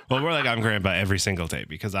 well, we're like I'm grandpa every single day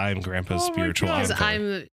because I'm grandpa's Oh my spiritual God. Because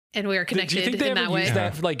uncle. and we are Do you connected think they in ever that way. use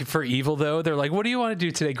that like for evil though? They're like, what do you want to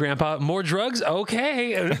do today, Grandpa? More drugs?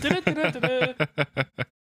 Okay.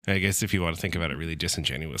 I guess if you want to think about it really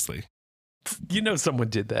disingenuously. You know someone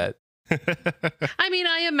did that. I mean,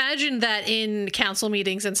 I imagine that in council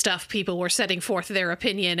meetings and stuff, people were setting forth their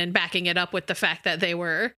opinion and backing it up with the fact that they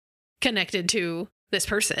were connected to this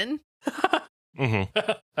person.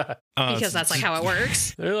 Because that's like how it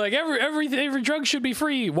works. They're like, every drug should be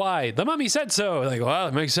free. Why? The mummy said so. Like, well,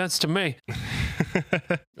 it makes sense to me.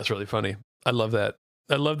 That's really funny. I love that.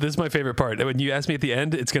 I love this. Is my favorite part. When you ask me at the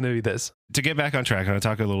end, it's going to be this. To get back on track, I'm going to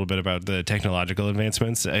talk a little bit about the technological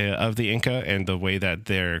advancements of the Inca and the way that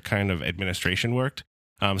their kind of administration worked.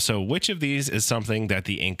 So which of these is something that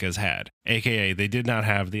the Incas had? AKA, they did not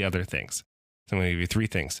have the other things. So I'm going to give you three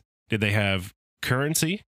things. Did they have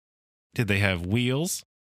currency? Did they have wheels?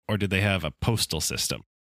 Or did they have a postal system?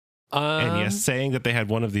 And yes, saying that they had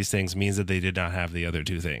one of these things means that they did not have the other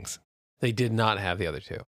two things. They did not have the other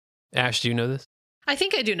two. Ash, do you know this? I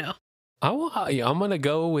think I do know. I'm going to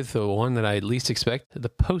go with the one that I least expect, the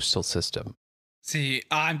postal system. See,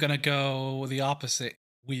 I'm gonna go the opposite.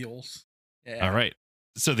 Wheels. Yeah. All right.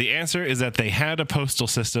 So the answer is that they had a postal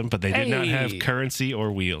system, but they did not have Hey. currency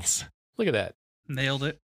or wheels. Look at that. Nailed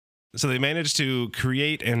it. So they managed to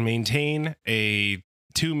create and maintain a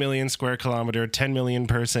 2 million square kilometer, 10 million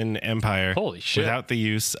person empire Holy shit. without the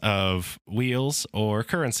use of wheels or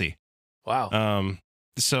currency. Wow.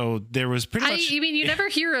 So there was pretty much. I mean, you never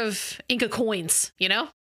hear of Inca coins, you know?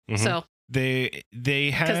 Mhm. So, they because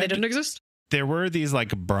they had didn't exist. there were these like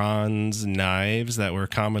bronze knives that were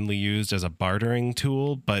commonly used as a bartering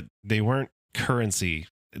tool, but they weren't currency,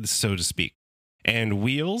 so to speak. And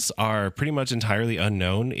wheels are pretty much entirely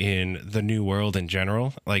unknown in the New World in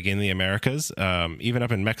general, like in the Americas. Even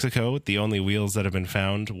up in Mexico, the only wheels that have been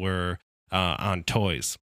found were on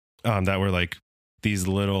toys that were like these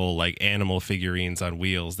little like animal figurines on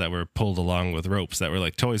wheels that were pulled along with ropes that were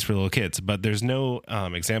like toys for little kids. But there's no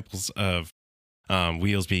examples of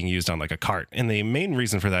wheels being used on like a cart. And the main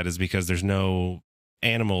reason for that is because there's no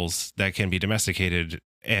animals that can be domesticated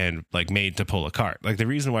and like made to pull a cart. Like the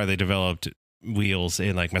reason why they developed wheels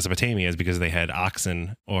in like Mesopotamia is because they had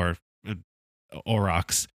oxen or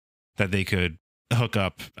aurochs that they could hook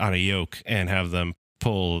up on a yoke and have them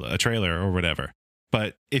pull a trailer or whatever.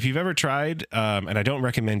 But if you've ever tried, and I don't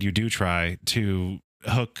recommend you do try to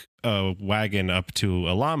hook a wagon up to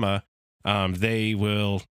a llama, they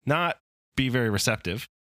will not be very receptive.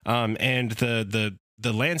 And the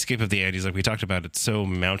landscape of the Andes, like we talked about, it's so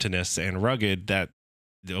mountainous and rugged that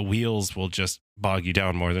the wheels will just bog you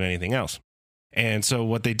down more than anything else. And so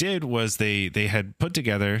what they did was they had put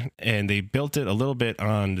together and they built it a little bit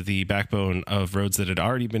on the backbone of roads that had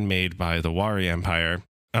already been made by the Wari Empire,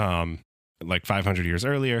 like 500 years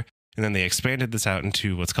earlier. And then they expanded this out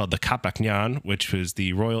into what's called the Kapaknyan, which was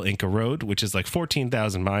the Royal Inca Road, which is like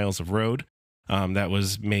 14,000 miles of road that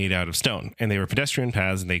was made out of stone. And they were pedestrian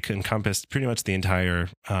paths, and they encompassed pretty much the entire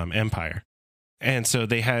empire. And so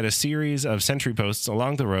they had a series of sentry posts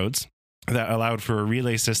along the roads that allowed for a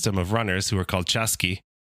relay system of runners who were called chasqui,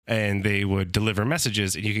 and they would deliver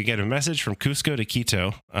messages. And you could get a message from Cusco to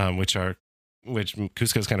Quito, which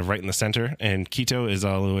Cusco is kind of right in the center, and Quito is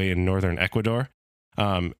all the way in northern Ecuador.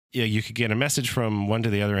 You could get a message from one to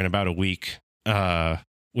the other in about a week,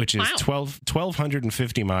 which is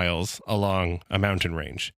 1,250 miles along a mountain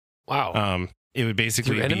range. Wow. It would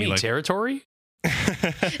basically through enemy be like territory.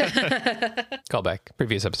 Call back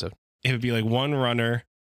previous episode. It would be like one runner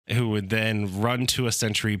who would then run to a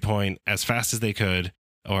sentry point as fast as they could,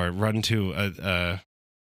 or run to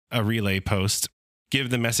a relay post, give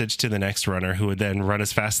the message to the next runner, who would then run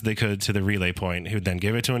as fast as they could to the relay point, who'd then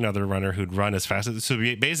give it to another runner who'd run as fast as. So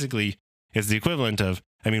basically, it's the equivalent of,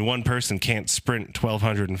 one person can't sprint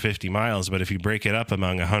 1,250 miles, but if you break it up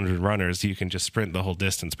among 100 runners, you can just sprint the whole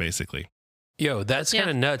distance, basically. Yo, that's kind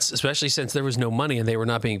of nuts, especially since there was no money and they were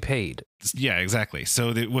not being paid. Yeah, exactly. So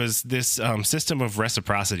it was this system of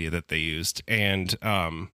reciprocity that they used, and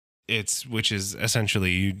which is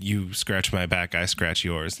essentially you scratch my back, I scratch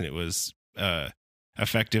yours, and it was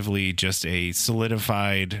effectively just a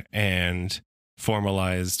solidified and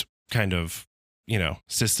formalized kind of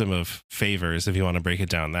system of favors, if you want to break it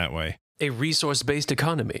down that way. A resource-based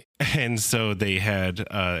economy. And so they had,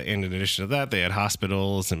 in addition to that, they had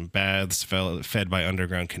hospitals and baths fed by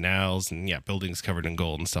underground canals, and buildings covered in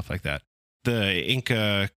gold and stuff like that. The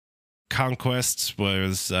Inca conquests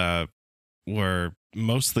were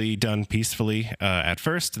mostly done peacefully at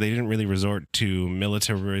first. They didn't really resort to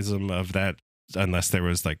militarism of that unless they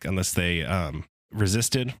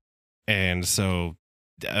resisted. And so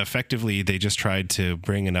effectively they just tried to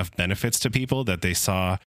bring enough benefits to people that they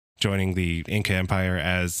saw joining the Inca Empire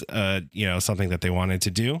as something that they wanted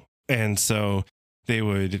to do. And so they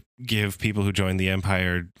would give people who joined the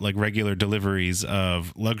empire like regular deliveries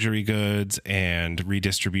of luxury goods and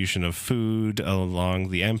redistribution of food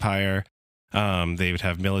along the empire. They would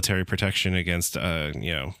have military protection against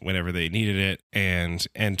whenever they needed it, and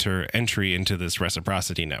entry into this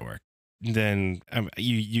reciprocity network. Then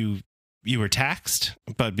you were taxed,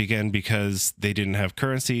 but because they didn't have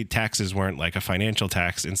currency, taxes weren't like a financial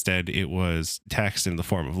tax. Instead, it was taxed in the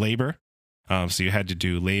form of labor. So you had to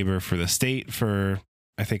do labor for the state for,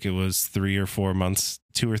 I think it was 3 or 4 months,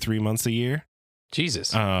 2 or 3 months a year.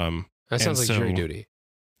 Jesus. That sounds like jury duty.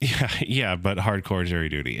 Yeah, but hardcore jury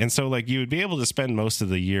duty. And so like you would be able to spend most of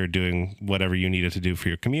the year doing whatever you needed to do for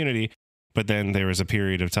your community. But then there was a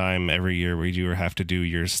period of time every year where you would have to do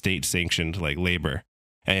your state sanctioned like labor.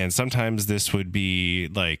 And sometimes this would be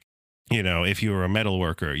like, if you were a metal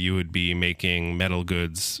worker, you would be making metal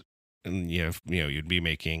goods, and you'd be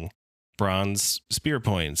making bronze spear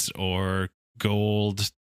points or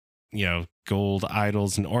gold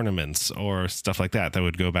idols and ornaments or stuff like that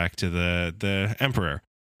would go back to the emperor.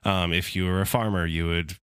 If you were a farmer, you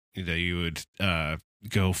would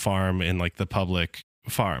go farm in like the public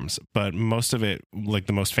farms. But most of it, like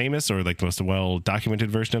the most famous or like the most well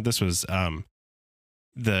documented version of this was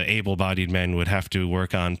the able-bodied men would have to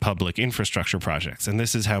work on public infrastructure projects. And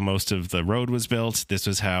this is how most of the road was built. This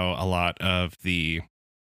was how a lot of the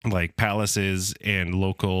like palaces and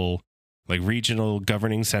local like regional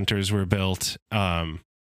governing centers were built.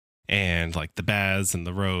 And like the baths and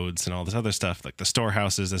the roads and all this other stuff, like the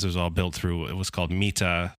storehouses, this was all built through, it was called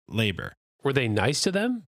mita labor. Were they nice to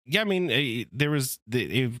them? Yeah,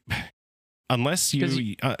 unless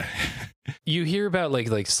you... you hear about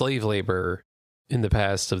like slave labor in the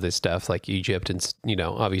past of this stuff, like Egypt, and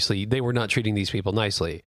obviously they were not treating these people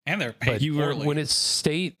nicely, and they're paid poorly. When it's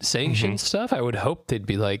state sanctioned stuff, I would hope they'd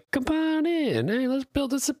be like, come on in, hey, let's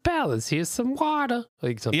build us a palace, here's some water,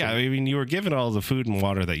 like something. Yeah, you were given all the food and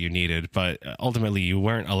water that you needed, but ultimately you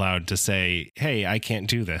weren't allowed to say, hey, I can't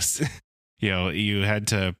do this. You had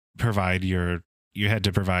to provide your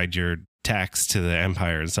tax to the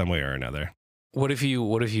empire in some way or another. What if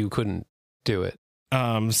you couldn't do it?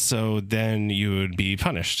 So then you would be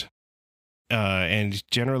punished. And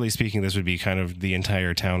generally speaking, this would be kind of the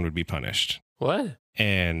entire town would be punished. What?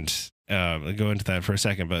 And I'll go into that for a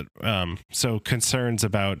second. But so concerns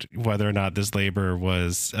about whether or not this labor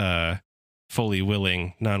was fully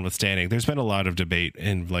willing, notwithstanding, there's been a lot of debate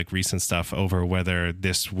in like recent stuff over whether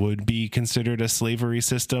this would be considered a slavery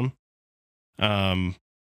system.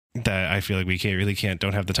 that I feel like we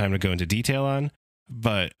don't have the time to go into detail on.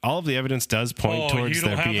 But all of the evidence does point towards you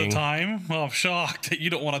don't there have being the time. Well, I'm shocked that you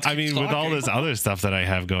don't want to. I mean, with all this other stuff that I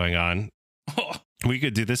have going on, we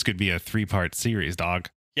could do this. Could be a 3-part series, dog.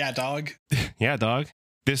 Yeah, dog. Yeah, dog.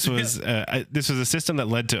 This was a system that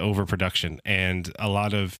led to overproduction, and a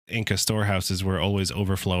lot of Inca storehouses were always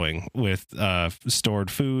overflowing with stored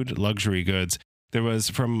food, luxury goods. There was,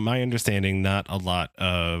 from my understanding, not a lot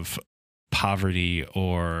of poverty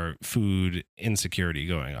or food insecurity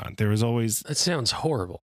going on. There was always... That sounds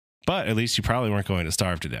horrible. But at least you probably weren't going to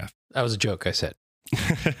starve to death. That was a joke, I said.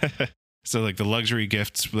 So like the luxury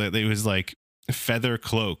gifts, it was like feather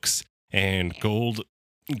cloaks and gold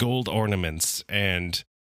ornaments and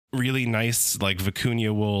really nice like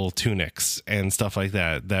vicuña wool tunics and stuff like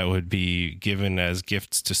that would be given as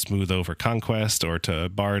gifts to smooth over conquest or to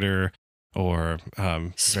barter or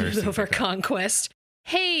smooth over conquest.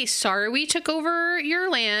 Hey, sorry we took over your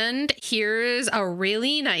land. Here's a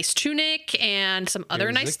really nice tunic and some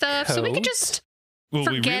other nice stuff. So we could just we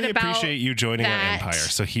forget really about appreciate you joining our that. empire.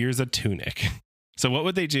 So here's a tunic. So what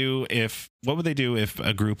would they do if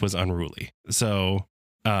a group was unruly? So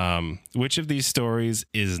which of these stories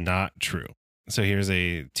is not true? So here's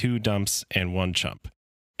 2 dumps and 1 chump.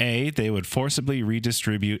 A, they would forcibly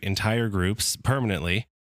redistribute entire groups permanently,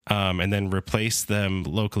 and then replace them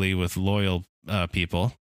locally with loyal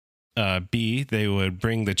people. B, they would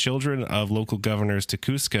bring the children of local governors to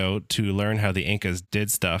Cusco to learn how the Incas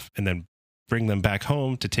did stuff, and then bring them back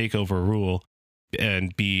home to take over rule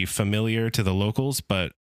and be familiar to the locals,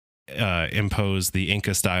 but impose the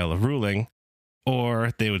Inca style of ruling.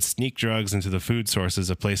 Or they would sneak drugs into the food sources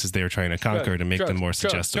of places they were trying to conquer to make them more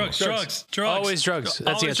suggestible. Drugs. Always drugs.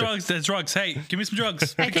 That's Always drugs. There's drugs. Hey, give me some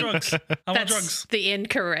drugs. Big drugs. I want drugs. The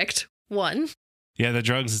incorrect one. Yeah, the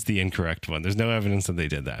drugs is the incorrect one. There's no evidence that they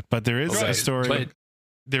did that. But there is a story. But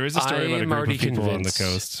there is a story about a group of people on the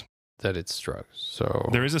coast. That it's drugs. So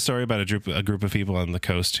there is a story about a group of people on the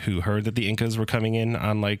coast who heard that the Incas were coming in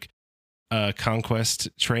on like a conquest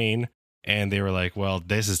train. And they were like, well,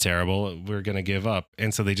 this is terrible. We're going to give up.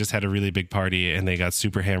 And so they just had a really big party and they got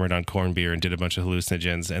super hammered on corned beer and did a bunch of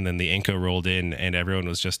hallucinogens. And then the Inca rolled in and everyone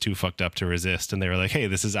was just too fucked up to resist. And they were like, hey,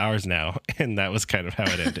 this is ours now. And that was kind of how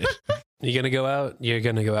it ended. You're going to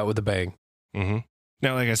go out with a bang. Mm-hmm.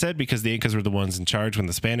 Now, like I said, because the Incas were the ones in charge when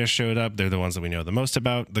the Spanish showed up, they're the ones that we know the most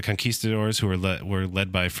about. The conquistadors, who were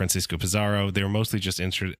led by Francisco Pizarro, they were mostly just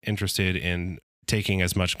interested in taking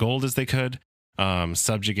as much gold as they could.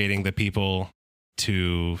 Subjugating the people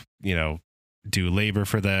to, do labor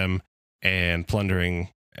for them and plundering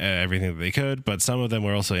everything that they could. But some of them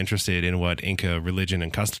were also interested in what Inca religion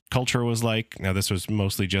and culture was like. Now, this was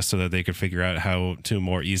mostly just so that they could figure out how to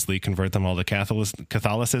more easily convert them all to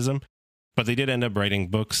Catholicism. But they did end up writing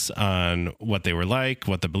books on what they were like,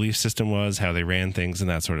 what the belief system was, how they ran things, and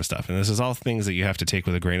that sort of stuff. And this is all things that you have to take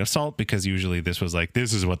with a grain of salt, because usually this was like,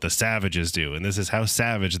 this is what the savages do, and this is how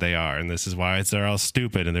savage they are, and this is why they're all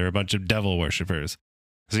stupid, and they're a bunch of devil worshippers.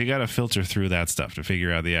 So you got to filter through that stuff to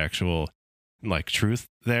figure out the actual truth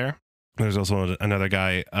there. There's also another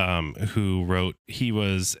guy who wrote, he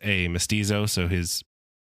was a mestizo, so his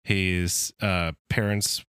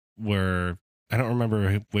parents were... I don't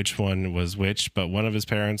remember which one was which, but one of his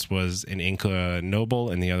parents was an Inca noble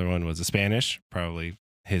and the other one was a Spanish. Probably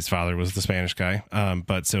his father was the Spanish guy.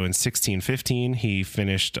 But so in 1615, he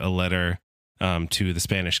finished a letter to the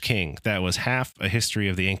Spanish king. That was half a history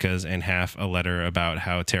of the Incas and half a letter about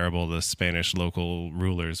how terrible the Spanish local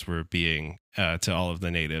rulers were being to all of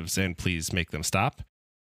the natives, and please make them stop.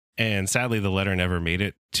 And sadly, the letter never made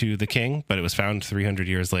it to the king, but it was found 300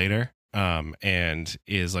 years later. And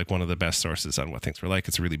is like one of the best sources on what things were like.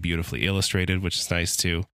 It's really beautifully illustrated, which is nice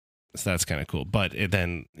too. So that's kind of cool. But it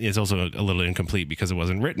then is also a little incomplete because it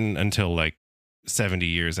wasn't written until like 70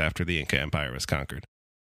 years after the Inca Empire was conquered.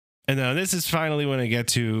 And now this is finally when I get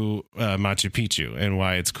to Machu Picchu and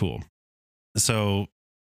why it's cool. So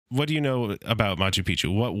what do you know about Machu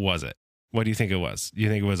Picchu? What was it? What do you think it was? Do you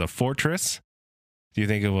think it was a fortress? Do you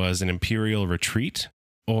think it was an imperial retreat?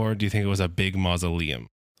 Or do you think it was a big mausoleum?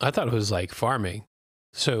 I thought it was like farming.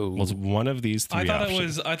 So well, it's one of these three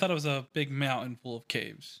options. I thought it was a big mountain full of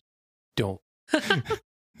caves. Don't.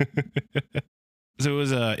 So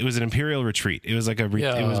it was an imperial retreat. It was like it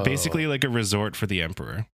was basically like a resort for the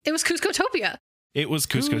emperor. It was Cuscotopia. It was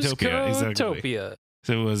Cuscotopia. Exactly.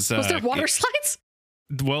 So it was. Was there water slides?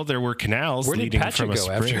 Well, there were canals leading from a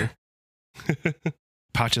spring.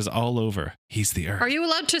 Pacha's all over. He's the earth. Are you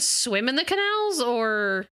allowed to swim in the canals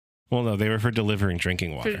or? Well, no, they were for delivering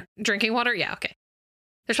drinking water. For drinking water? Yeah, okay.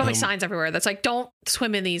 There's probably signs everywhere that's like, don't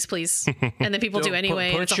swim in these, please. And then people do Don't anyway.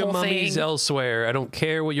 and Put it's a your whole mummies thing. elsewhere. I don't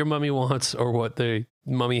care what your mummy wants or what the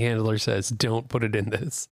mummy handler says. Don't put it in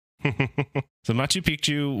this. So Machu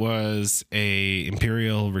Picchu was a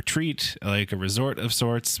imperial retreat, like a resort of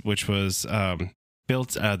sorts, which was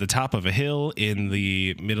built at the top of a hill in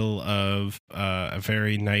the middle of a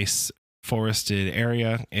very nice forested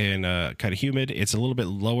area and kind of humid. It's a little bit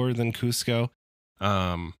lower than Cusco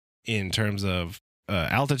in terms of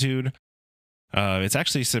altitude. It's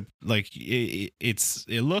actually like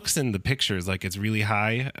it looks in the pictures like it's really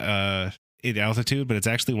high in altitude, but it's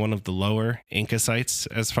actually one of the lower Inca sites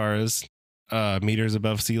as far as meters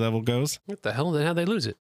above sea level goes. What the hell? Then how'd they lose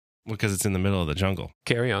it? Because it's in the middle of the jungle.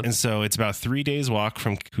 Carry on. And so it's about 3 days walk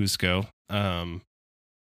from Cusco.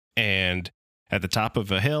 And at the top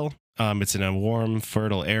of a hill, it's in a warm,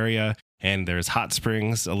 fertile area. And there's hot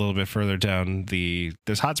springs a little bit further down the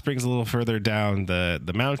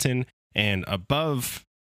mountain. And above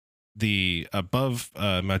Machu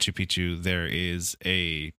Picchu, there is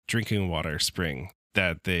a drinking water spring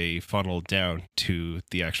that they funneled down to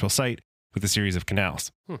the actual site with a series of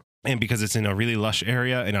canals. And because it's in a really lush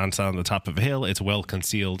area and on the top of a hill, it's well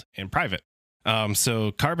concealed and private.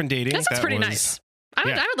 So carbon dating. That sounds pretty nice. I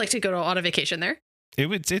would like to go on a vacation there.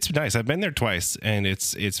 It's nice. I've been there twice, and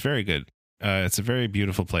it's very good. It's a very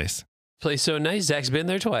beautiful place. Place so nice. Zach's been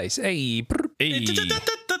there twice. Hey.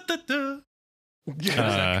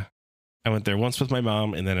 I went there once with my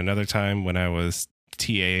mom, and then another time when I was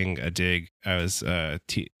TAing a dig. I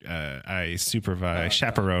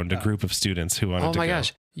chaperoned a group of students who wanted to go. Oh my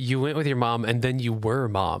gosh. You went with your mom, and then you were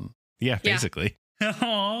mom. Yeah, basically.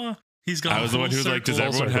 Aww. He's gone. I was the one who was like, does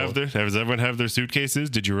everyone have their suitcases?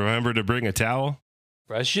 Did you remember to bring a towel?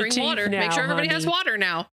 Brush your Drink teeth water. now, Make sure everybody has honey. water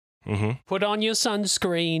now. Mm-hmm. Put on your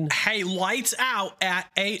sunscreen. Hey, lights out at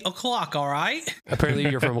 8 o'clock, all right? Apparently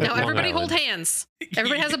you're from Now Long everybody Island. hold hands.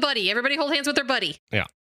 Everybody has a buddy. Everybody hold hands with their buddy. Yeah.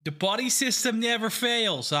 The buddy system never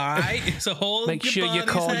fails, all right? So hold Make your sure you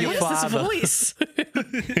buddy's call your hand. What is father. this voice?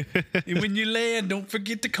 And when you land, don't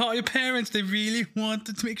forget to call your parents. They really want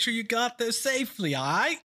to make sure you got there safely, all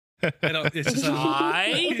right? It's just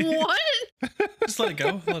What? just let it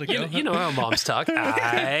go. Let it go. You know how moms talk. Oh,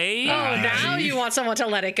 now you want someone to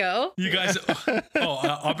let it go. You guys.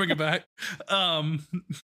 I'll bring it back. You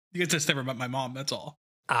guys just never met my mom. That's all.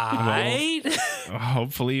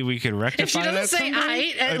 Hopefully we can rectify If she doesn't that say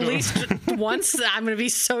someday. at least once, I'm going to be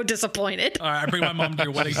so disappointed. All right, I bring my mom to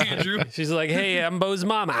your wedding, Andrew. She's like, hey, I'm Bo's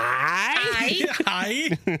mom. Hi.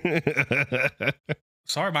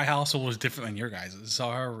 Sorry, my household was different than your guys'.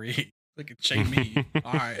 Sorry. They could shame me.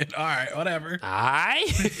 All right, whatever.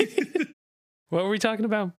 What were we talking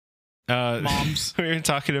about? Moms. We were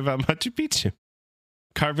talking about Machu Picchu.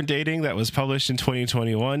 Carbon dating that was published in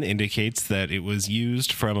 2021 indicates that it was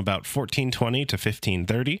used from about 1420 to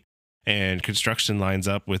 1530, and construction lines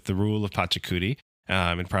up with the rule of Pachacuti,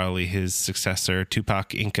 and probably his successor,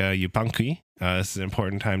 Tupac Inca Yupanqui. This is an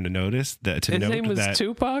important time to notice that His name was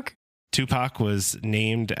Tupac? Tupac was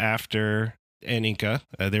named after an Inca.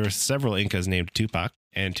 There were several Incas named Tupac,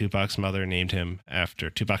 and Tupac Shakur's mother named him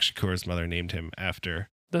after.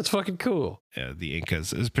 That's fucking cool. The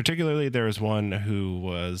Incas. Particularly, there was one who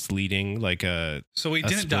was leading like a. So he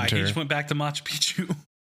didn't die. He just went back to Machu Picchu.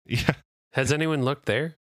 Yeah. Has anyone looked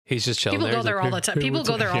there? He's just chilling People there. go He's there like, all the time. "Hey, People what's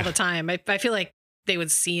go up?" there all the time. I feel like they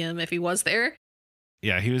would see him if he was there.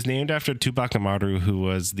 Yeah, he was named after Tupac Amaru, who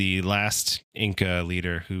was the last Inca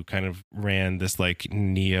leader who kind of ran this like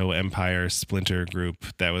neo-empire splinter group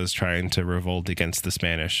that was trying to revolt against the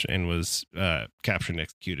Spanish and was captured and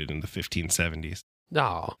executed in the 1570s.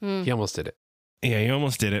 Oh, he almost did it. Yeah, he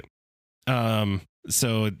almost did it.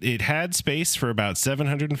 So it had space for about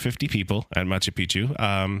 750 people at Machu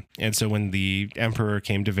Picchu. And so when the emperor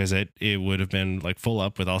came to visit, it would have been like full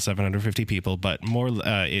up with all 750 people, but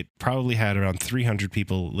it probably had around 300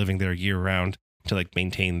 people living there year round to like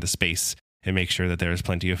maintain the space and make sure that there was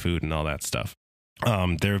plenty of food and all that stuff.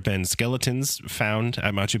 There have been skeletons found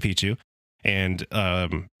at Machu Picchu, and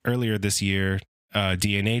earlier this year,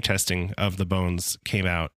 DNA testing of the bones came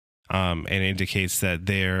out. And indicates that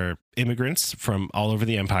they're immigrants from all over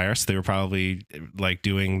the empire. So they were probably like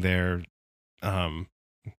doing their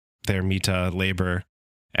mita labor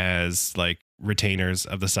as like retainers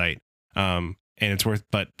of the site. And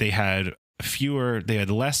but they had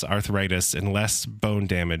less arthritis and less bone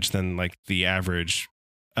damage than like the average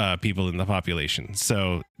people in the population.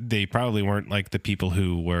 So they probably weren't like the people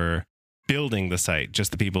who were building the site,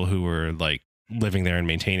 just the people who were like living there and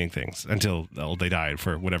maintaining things until they died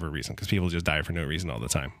for whatever reason, because people just die for no reason all the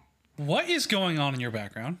time. What is going on in your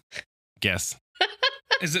background? Guess.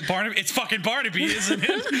 Is it Barnaby? It's fucking Barnaby, isn't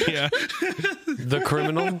it? Yeah. The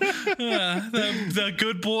criminal. The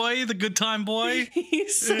good boy, the good time boy.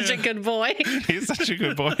 He's such a good boy. He's such a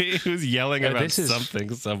good boy. He was yelling about this is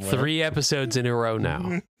something somewhere. 3 episodes in a row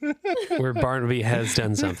now where Barnaby has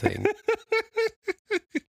done something.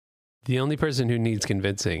 The only person who needs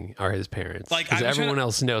convincing are his parents. Like, because everyone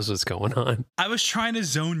else knows what's going on. I was trying to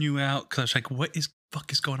zone you out because I was like, what is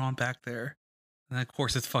fuck is going on back there? And of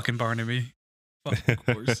course it's fucking Barnaby. Of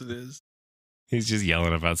course it is. He's just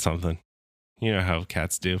yelling about something. You know how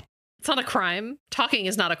cats do. It's not a crime. Talking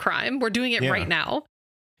is not a crime. We're doing it right now.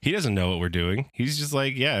 He doesn't know what we're doing. He's just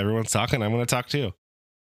like, yeah, everyone's talking. I'm going to talk too.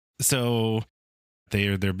 So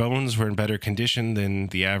their bones were in better condition than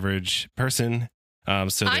the average person.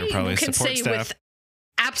 So they're probably I can support say staff. with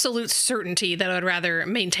absolute certainty that I would rather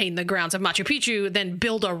maintain the grounds of Machu Picchu than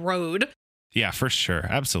build a road. Yeah, for sure.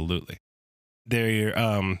 Absolutely.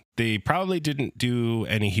 They probably didn't do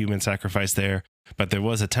any human sacrifice there, but there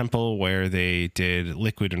was a temple where they did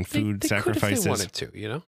liquid and food they sacrifices. Could if they wanted to, you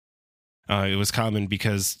know? It was common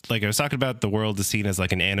because, like I was talking about, the world is seen as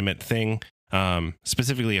like an animate thing,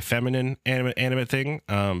 specifically a feminine animate thing.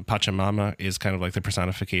 Pachamama is kind of like the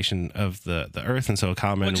personification of the earth, and so a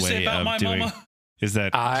common way of doing mama? is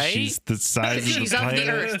that she's the size She's of the of the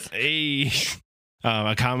planet. earth. Hey.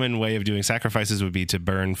 A common way of doing sacrifices would be to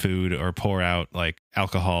burn food or pour out like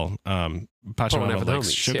alcohol. Pachamama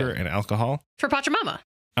likes sugar and alcohol For Pachamama.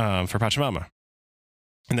 for Pachamama,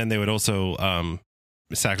 and then they would also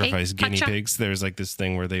sacrifice guinea pigs. There's like this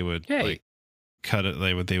thing where they would like cut it.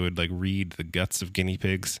 They would like read the guts of guinea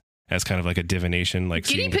pigs as kind of like a divination. Like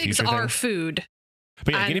guinea pigs are food.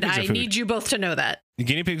 But yeah, guinea pigs are food. I need you both to know that.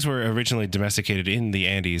 Guinea pigs were originally domesticated in the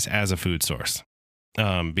Andes as a food source.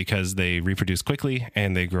 Because they reproduce quickly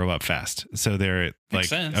and they grow up fast. So they're like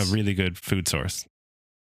a really good food source.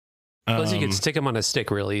 Plus you could stick them on a stick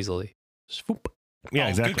real easily. Swoop. Yeah,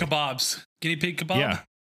 exactly. Good kebabs. Guinea pig kebab?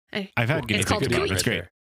 Yeah. I've had guinea pig kebab. It's great.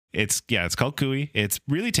 It's called Kool. It's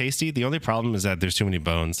really tasty. The only problem is that there's too many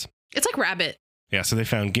bones. It's like rabbit. Yeah, so they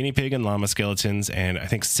found guinea pig and llama skeletons and I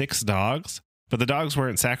think 6 dogs. But the dogs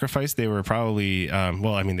weren't sacrificed. They were probably,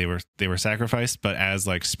 they were sacrificed, but as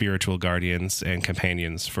like spiritual guardians and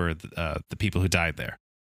companions for the people who died there.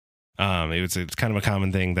 It's kind of a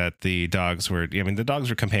common thing that the dogs were. I mean, the dogs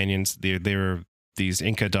were companions. They were these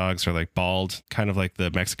Inca dogs are like bald, kind of like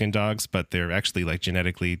the Mexican dogs, but they're actually like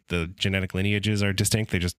the genetic lineages are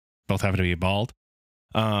distinct. They just both happen to be bald.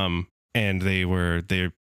 And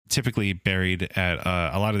they're typically buried at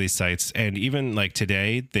a lot of these sites, and even like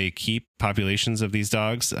today they keep populations of these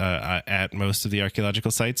dogs at most of the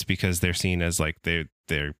archaeological sites because they're seen as like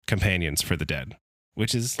they're companions for the dead,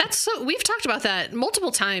 which is we've talked about that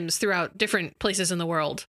multiple times throughout different places in the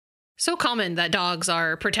world. So common that dogs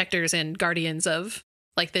are protectors and guardians of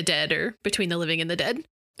like the dead or between the living and the dead,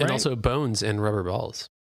 and also bones and rubber balls.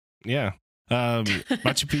 Yeah. Machu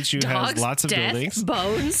Picchu has lots of buildings,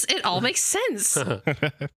 bones, it all makes sense.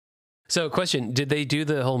 So, question: did they do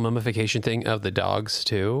the whole mummification thing of the dogs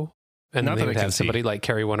too? And then they would have somebody like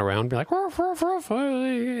carry one around, and be like, ruff, ruff, ruff.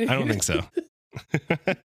 I don't think so.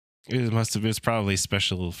 It was probably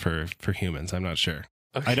special for humans. I'm not sure.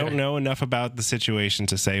 Okay. I don't know enough about the situation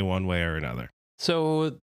to say one way or another.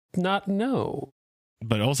 So, not no,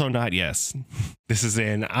 but also not yes. This is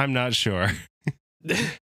I'm not sure.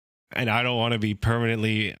 And I don't want to be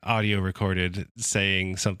permanently audio recorded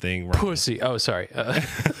saying something wrong. Pussy. Oh, sorry.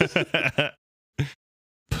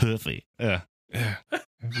 Pussy.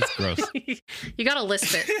 It's gross. You got to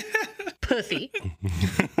lisp it. Pussy.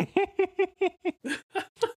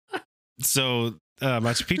 So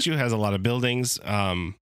Machu Picchu has a lot of buildings.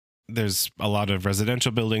 There's a lot of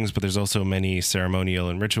residential buildings, but there's also many ceremonial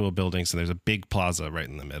and ritual buildings. And there's a big plaza right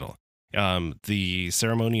in the middle. The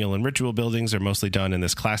ceremonial and ritual buildings are mostly done in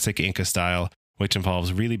this classic Inca style, which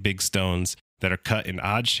involves really big stones that are cut in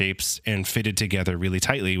odd shapes and fitted together really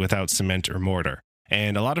tightly without cement or mortar.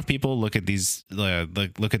 And a lot of people look at these,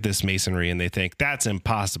 look at this masonry and they think that's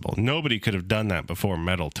impossible. Nobody could have done that before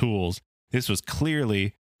metal tools. This was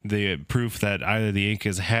clearly the proof that either the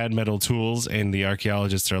Incas had metal tools and the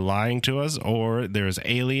archaeologists are lying to us, or there's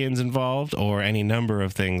aliens involved, or any number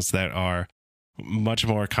of things that are much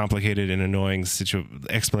more complicated and annoying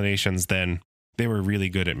explanations than they were really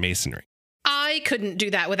good at masonry. I couldn't do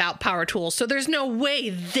that without power tools, so there's no way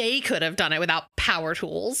they could have done it without power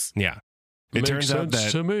tools. Yeah. It turns out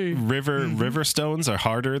that river stones are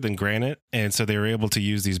harder than granite, and so they were able to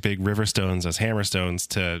use these big river stones as hammer stones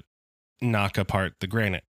to knock apart the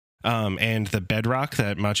granite. And the bedrock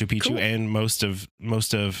that Machu Picchu and most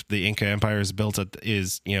of the Inca Empire is built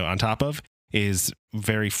on top of is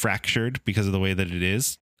very fractured because of the way that it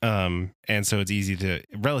is. And so it's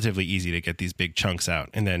relatively easy to get these big chunks out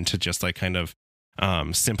and then to just like kind of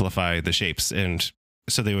simplify the shapes. And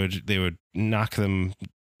so they would knock them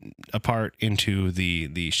apart into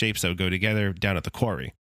the shapes that would go together down at the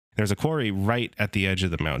quarry. There's a quarry right at the edge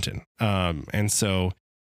of the mountain. And so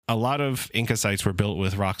a lot of Inca sites were built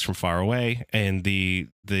with rocks from far away, and the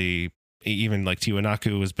even like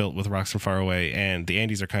Tiwanaku was built with rocks from far away, and the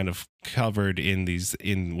Andes are kind of covered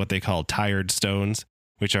in what they call tired stones,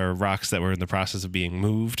 which are rocks that were in the process of being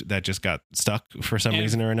moved that just got stuck for some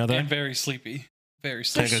reason or another. And very sleepy. Very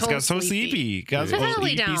They're sleepy. It got so sleepy. Put that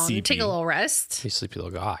lay down. Take a little rest. You sleepy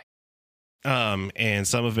little guy. And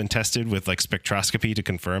some have been tested with like spectroscopy to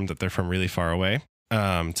confirm that they're from really far away,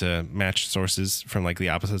 to match sources from like the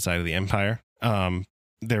opposite side of the empire.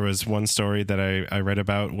 There was one story that I read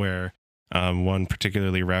about where one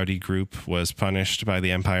particularly rowdy group was punished by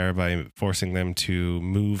the empire by forcing them to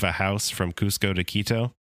move a house from Cusco to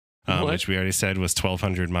Quito, which we already said was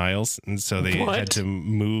 1,200 miles. And so they had to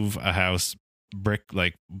move a house brick,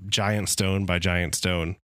 like giant stone by giant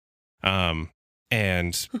stone.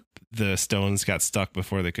 And the stones got stuck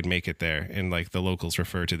before they could make it there. And like the locals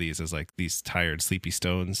refer to these as like these tired, sleepy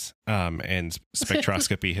stones. And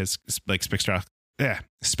spectroscopy has like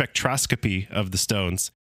spectroscopy of the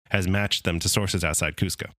stones has matched them to sources outside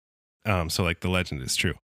Cusco. So like the legend is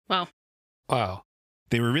true. Wow.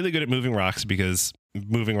 They were really good at moving rocks because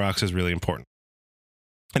moving rocks is really important.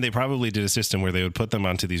 And they probably did a system where they would put them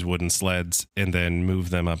onto these wooden sleds and then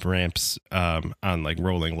move them up ramps on like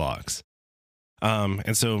rolling logs.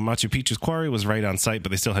 And so Machu Picchu's quarry was right on site, but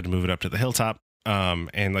they still had to move it up to the hilltop.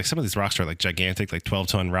 And like some of these rocks are like gigantic, like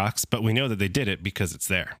 12-ton rocks, but we know that they did it because it's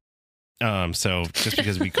there. So just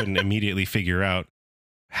because we couldn't immediately figure out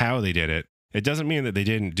how they did it, it doesn't mean that they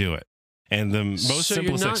didn't do it. And the most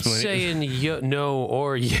simplest explanation. Saying no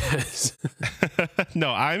or yes.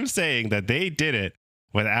 No, I'm saying that they did it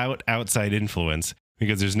without outside influence,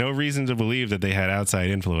 because there's no reason to believe that they had outside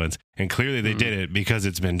influence. And clearly they did it because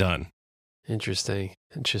it's been done. Interesting.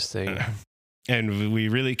 And we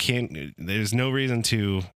really can't, there's no reason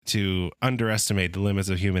to underestimate the limits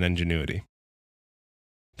of human ingenuity.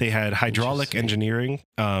 They had hydraulic engineering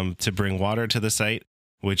to bring water to the site,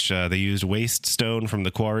 which they used waste stone from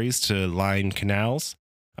the quarries to line canals.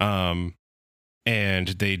 And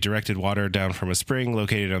they directed water down from a spring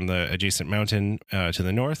located on the adjacent mountain to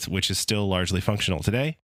the north, which is still largely functional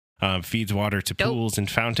today. Feeds water to pools and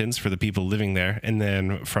fountains for the people living there. And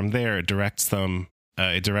then from there, it directs the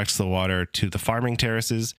water to the farming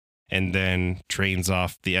terraces and then drains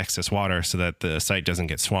off the excess water so that the site doesn't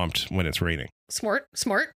get swamped when it's raining. Smart.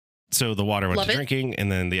 So the water went to drinking, and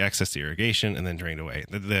then the excess to irrigation, and then drained away.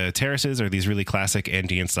 The terraces are these really classic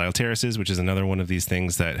Andean-style terraces, which is another one of these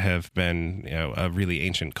things that have been, a really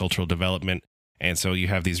ancient cultural development. And so you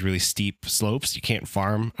have these really steep slopes. You can't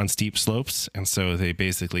farm on steep slopes, and so they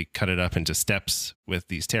basically cut it up into steps with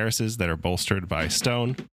these terraces that are bolstered by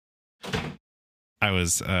stone. I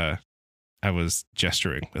was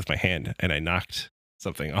gesturing with my hand, and I knocked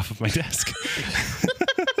something off of my desk.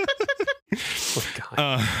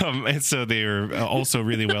 And so they are also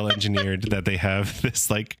really well engineered that they have this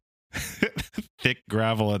like thick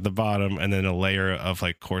gravel at the bottom, and then a layer of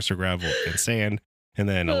like coarser gravel and sand, and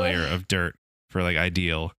then a layer of dirt for like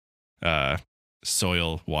ideal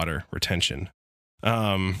soil water retention.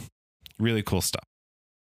 Really cool stuff.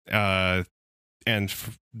 And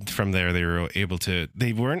from there, they were able to,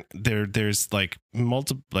 there's like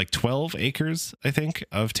 12 acres, I think,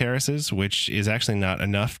 of terraces, which is actually not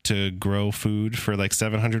enough to grow food for like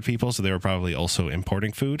 700 people. So they were probably also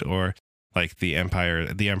importing food, or like the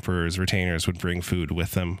emperor's retainers would bring food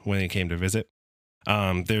with them when they came to visit.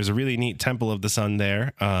 There's a really neat temple of the sun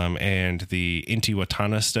there. And the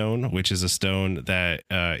Intihuatana stone, which is a stone that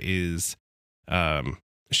is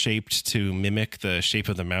shaped to mimic the shape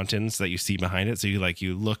of the mountains that you see behind it. So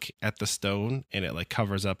you look at the stone and it like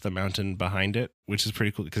covers up the mountain behind it, which is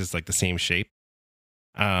pretty cool because it's like the same shape.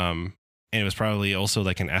 And it was probably also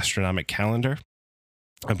like an astronomic calendar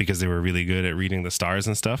because they were really good at reading the stars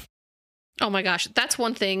and stuff. Oh my gosh, that's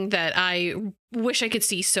one thing that I wish I could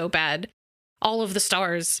see so bad. All of the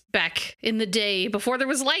stars back in the day before there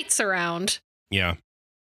was lights around. Yeah.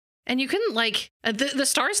 And you couldn't like the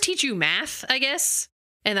stars teach you math, I guess.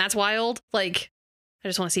 And that's wild. Like, I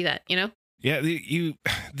just want to see that, Yeah,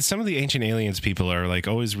 some of the ancient aliens people are like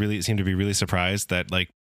always really seem to be really surprised that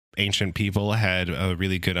like ancient people had a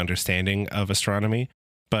really good understanding of astronomy.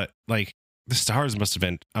 But like the stars must have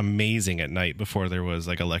been amazing at night before there was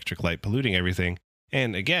like electric light polluting everything.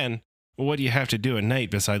 And again, well, what do you have to do at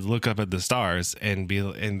night besides look up at the stars and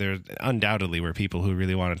there undoubtedly were people who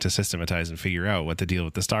really wanted to systematize and figure out what the deal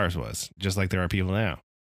with the stars was, just like there are people now.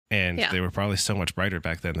 And they were probably so much brighter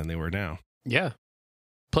back then than they were now. Yeah.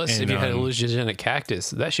 Plus, if you had a hallucinogenic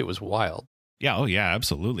cactus, that shit was wild. Yeah. Oh, yeah,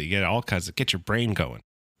 absolutely. Get all kinds of, get your brain going.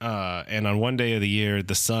 And on one day of the year,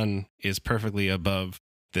 the sun is perfectly above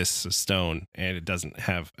this stone and it doesn't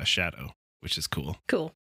have a shadow, which is cool.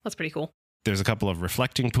 Cool. That's pretty cool. There's a couple of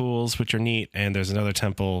reflecting pools, which are neat. And there's another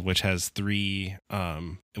temple, which has three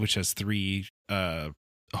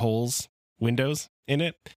holes, windows in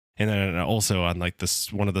it. And then also on like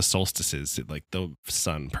this, one of the solstices, like the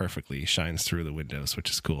sun perfectly shines through the windows, which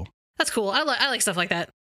is cool. That's cool. I like stuff like that.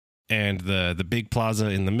 And the big plaza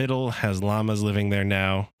in the middle has llamas living there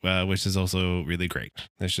now, which is also really great.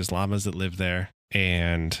 There's just llamas that live there,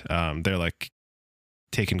 and they're like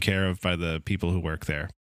taken care of by the people who work there,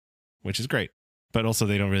 which is great. But also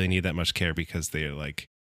they don't really need that much care because they like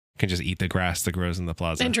can just eat the grass that grows in the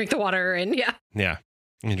plaza and drink the water and yeah,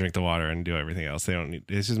 and drink the water and do everything else. They don't need.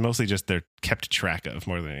 It's just mostly just they're kept track of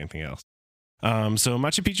more than anything else. So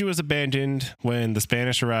Machu Picchu was abandoned when the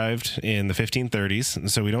Spanish arrived in the 1530s.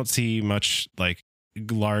 So we don't see much like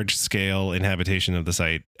large scale inhabitation of the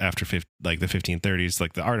site after the 1530s.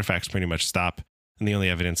 Like the artifacts pretty much stop. And the only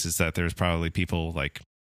evidence is that there's probably people like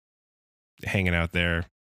hanging out there,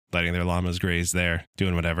 letting their llamas graze there,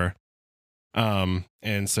 doing whatever. And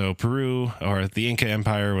so Peru, or the Inca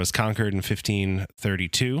Empire, was conquered in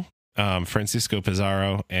 1532. Francisco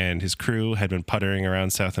Pizarro and his crew had been puttering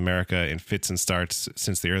around South America in fits and starts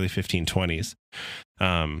since the early 1520s.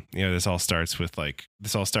 This all starts with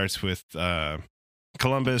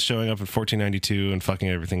Columbus showing up in 1492 and fucking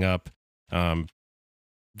everything up.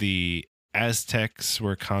 The Aztecs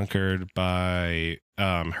were conquered by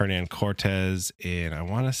Hernan Cortez in, I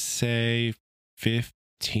want to say,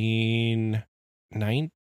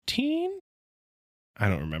 1519. I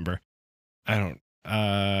don't remember.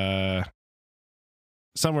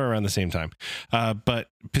 Somewhere around the same time. But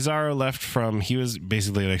Pizarro left he was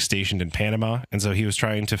basically like stationed in Panama. And so he was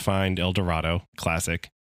trying to find El Dorado, classic,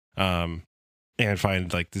 and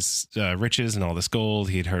find like this riches and all this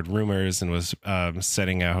gold. He'd heard rumors and was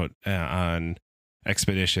setting out on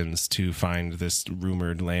expeditions to find this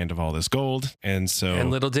rumored land of all this gold. And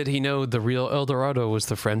little did he know the real El Dorado was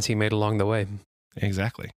the friends he made along the way.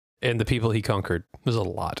 Exactly. And the people he conquered. There's a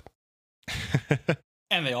lot.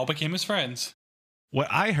 And they all became his friends. What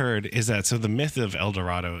I heard is that, so the myth of El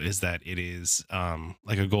Dorado is that it is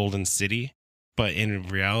like a golden city, but in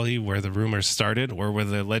reality, where the rumors started or where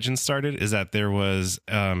the legend started is that there was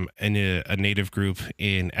a native group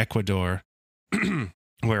in Ecuador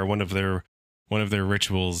where one of their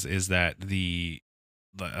rituals is that a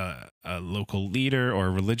local leader or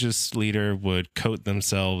religious leader would coat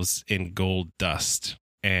themselves in gold dust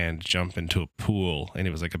and jump into a pool, and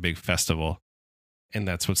it was like a big festival. And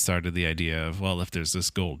that's what started the idea of, well, if there's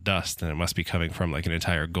this gold dust, then it must be coming from like an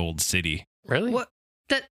entire gold city. Really? What?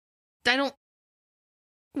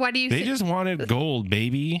 Why do you They just wanted gold,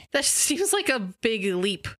 baby. That seems like a big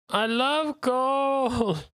leap. I love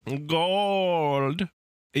gold. Gold.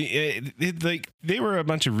 Like they were a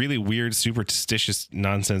bunch of really weird, superstitious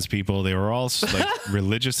nonsense people. They were all like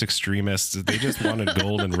religious extremists. They just wanted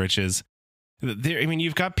gold and riches.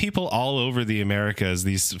 You've got people all over the Americas,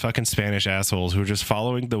 these fucking Spanish assholes who are just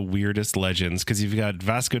following the weirdest legends. Because you've got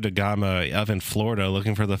Vasco da Gama up in Florida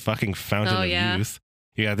looking for the fucking fountain of youth.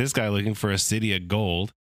 You got this guy looking for a city of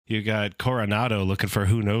gold. You got Coronado looking for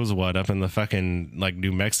who knows what up in the fucking like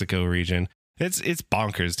New Mexico region. It's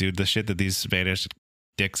bonkers, dude. The shit that these Spanish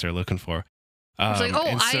dicks are looking for. It's like,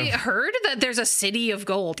 I heard that there's a city of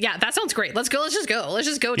gold. Yeah, that sounds great. Let's go. Let's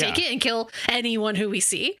just go take it and kill anyone who we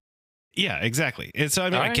see. Yeah, exactly. And so,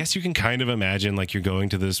 I guess you can kind of imagine like you're going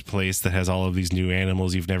to this place that has all of these new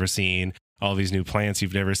animals you've never seen, all these new plants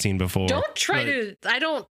you've never seen before. Don't try to.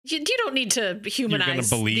 You don't need to humanize. You're going to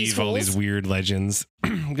believe all these weird legends.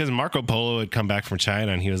 Because Marco Polo had come back from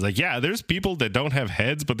China and he was like, yeah, there's people that don't have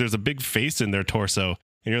heads, but there's a big face in their torso.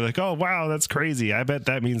 And you're like, oh, wow, that's crazy. I bet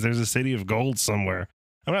that means there's a city of gold somewhere.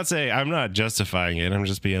 I'm not justifying it. I'm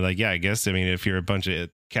just being like, yeah, I guess, if you're a bunch of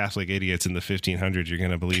Catholic idiots in the 1500s, you're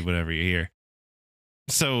going to believe whatever you hear.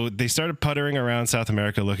 So they started puttering around South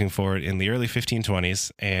America looking for it in the early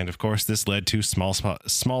 1520s. And of course, this led to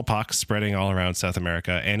smallpox spreading all around South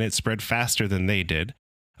America, and it spread faster than they did.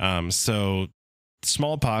 So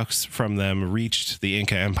smallpox from them reached the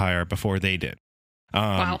Inca Empire before they did.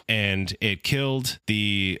 Wow. And it killed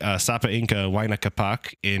the Sapa Inca Huayna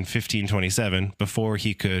Capac in 1527 before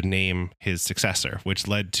he could name his successor, which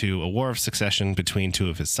led to a war of succession between two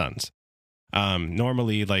of his sons.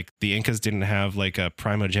 Normally, like the Incas didn't have like a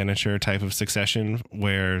primogeniture type of succession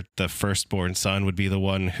where the firstborn son would be the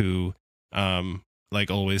one who like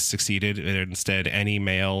always succeeded. Instead, any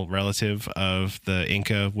male relative of the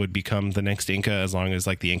Inca would become the next Inca as long as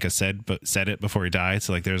like the Inca said it before he died.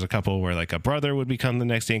 So like there's a couple where like a brother would become the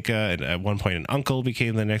next Inca, and at one point an uncle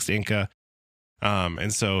became the next Inca.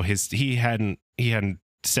 And so he hadn't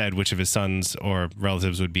said which of his sons or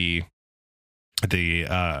relatives would be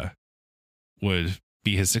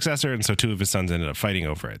his successor, and so two of his sons ended up fighting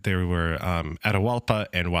over it. They were Atahualpa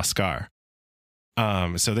and Huascar.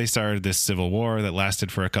 So they started this civil war that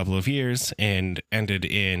lasted for a couple of years and ended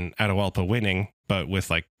in Atahualpa winning, but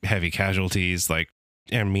with like heavy casualties.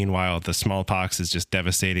 And meanwhile, the smallpox is just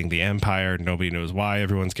devastating the empire. Nobody knows why.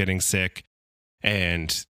 Everyone's getting sick.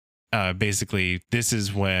 And basically, this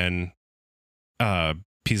is when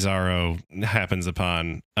Pizarro happens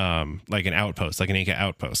upon like an outpost, like an Inca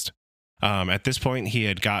outpost. At this point, he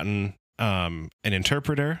had gotten an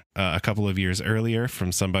interpreter a couple of years earlier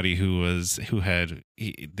from somebody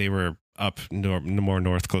they were up more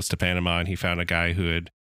north, close to Panama, and he found a guy who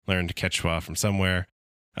had learned Quechua from somewhere,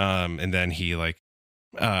 and then he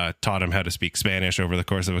taught him how to speak Spanish over the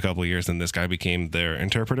course of a couple of years, and this guy became their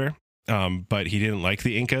interpreter. But he didn't like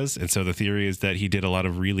the Incas, and so the theory is that he did a lot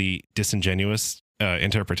of really disingenuous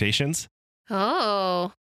interpretations.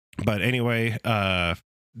 Oh. But anyway,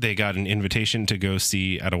 they got an invitation to go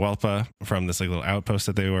see Atahualpa from this like little outpost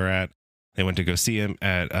that they were at. They went to go see him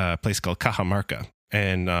at a place called Cajamarca.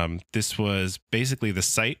 And this was basically the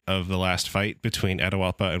site of the last fight between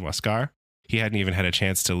Atahualpa and Huascar. He hadn't even had a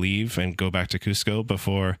chance to leave and go back to Cusco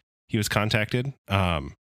before he was contacted.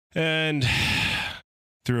 And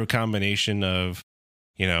through a combination of,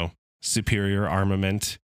 superior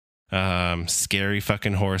armament, scary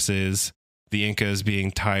fucking horses, the Incas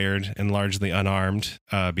being tired and largely unarmed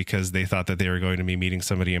because they thought that they were going to be meeting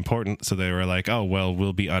somebody important. So they were like, oh, well,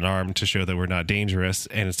 we'll be unarmed to show that we're not dangerous.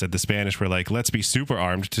 And instead the Spanish were like, let's be super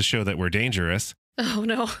armed to show that we're dangerous. Oh,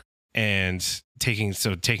 no. And taking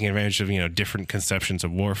advantage of, different conceptions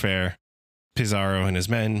of warfare, Pizarro and his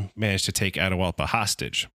men managed to take Atahualpa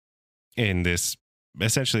hostage in this,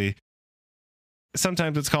 essentially,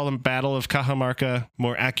 sometimes it's called a Battle of Cajamarca.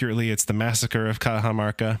 More accurately, it's the Massacre of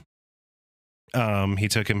Cajamarca. He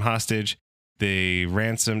took him hostage. They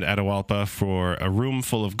ransomed Atahualpa for a room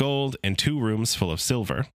full of gold and 2 rooms full of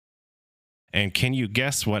silver. And can you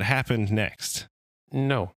guess what happened next?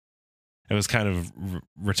 No. It was kind of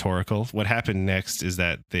rhetorical. What happened next is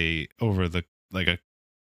that they, over the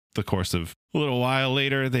course of a little while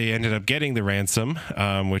later, they ended up getting the ransom,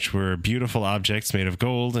 which were beautiful objects made of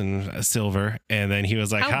gold and silver. And then he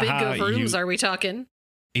was like, how big of rooms are we talking?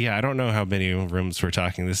 Yeah, I don't know how many rooms we're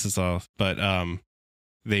talking. This is all, but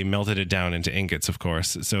they melted it down into ingots, of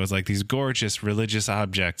course. So it's like these gorgeous religious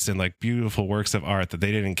objects and like beautiful works of art that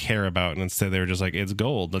they didn't care about. And instead they were just like, it's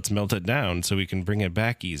gold. Let's melt it down so we can bring it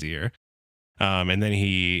back easier. And then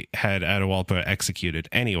he had Atahualpa executed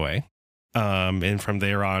anyway. And from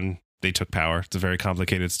there on, they took power. It's a very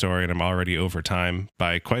complicated story, and I'm already over time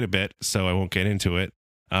by quite a bit, so I won't get into it.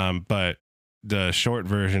 But the short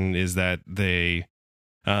version is that they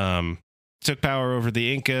took power over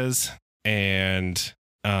the Incas, and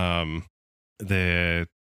there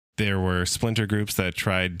were splinter groups that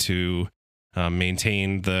tried to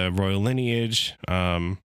maintain the royal lineage.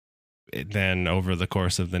 Then over the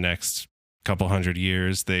course of the next couple hundred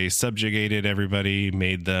years, they subjugated everybody,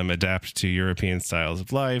 made them adapt to European styles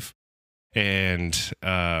of life, and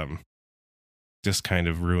just kind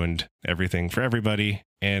of ruined everything for everybody.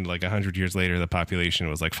 And like 100 years later, the population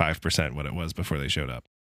was like 5% what it was before they showed up.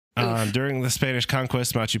 During the Spanish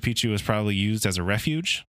conquest, Machu Picchu was probably used as a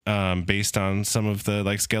refuge based on some of the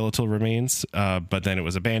like skeletal remains, but then it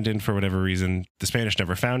was abandoned for whatever reason. The Spanish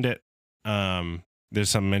never found it. There's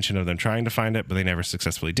some mention of them trying to find it, but they never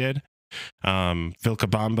successfully did.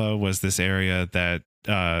 Vilcabamba was this area that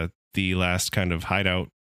the last kind of hideout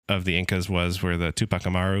of the Incas was, where the Tupac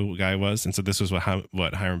Amaru guy was. And so this was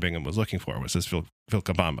what Hiram Bingham was looking for, was this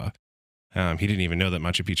Vilcabamba. He didn't even know that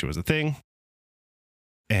Machu Picchu was a thing.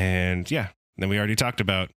 And yeah, then we already talked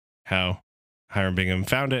about how Hiram Bingham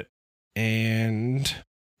found it. And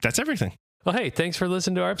that's everything. Well, hey, thanks for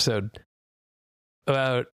listening to our episode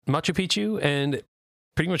about Machu Picchu and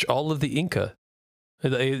pretty much all of the Inca.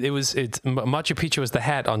 Machu Picchu was the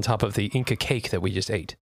hat on top of the Inca cake that we just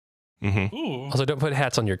ate. Mm-hmm. Also, don't put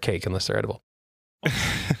hats on your cake unless they're edible.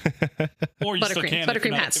 Or you still can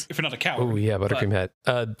buttercream hats. if you're not a coward. Oh yeah, buttercream hat.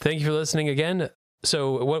 Thank you for listening again.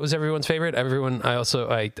 So, what was everyone's favorite?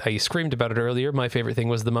 I screamed about it earlier. My favorite thing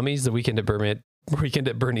was the mummies, the Weekend at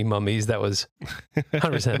Bernie mummies. That was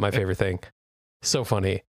 100% my favorite thing. so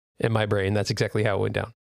funny in my brain. That's exactly how it went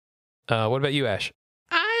down. What about you, Ash?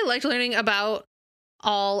 I liked learning about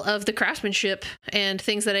all of the craftsmanship and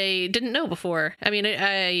things that I didn't know before. I mean,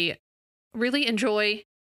 I really enjoy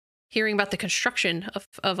hearing about the construction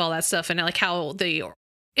of all that stuff and like how the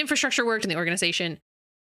infrastructure worked and the organization.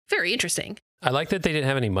 Very interesting. I like that they didn't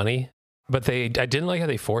have any money, but I didn't like how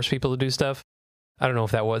they forced people to do stuff. I don't know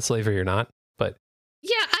if that was slavery or not, but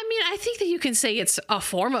Yeah, I mean, I think that you can say it's a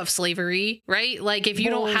form of slavery, right? Like if you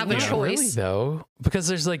don't have a not choice. really, though, because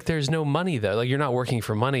there's no money though. Like you're not working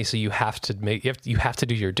for money, so you have to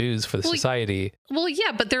do your dues for the society. Well,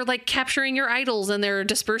 yeah, but they're like capturing your idols and they're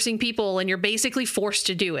dispersing people and you're basically forced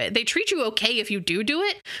to do it. They treat you okay if you do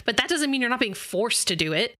it, but that doesn't mean you're not being forced to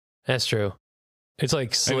do it. That's true. It's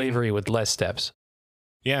like slavery with less steps.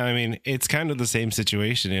 Yeah, I mean, it's kind of the same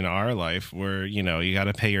situation in our life where, you got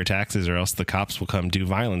to pay your taxes or else the cops will come do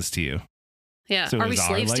violence to you. Yeah. So Are we is our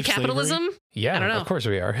slaves to life capitalism? slavery? Yeah, I don't know. Of course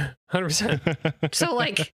we are. 100%. So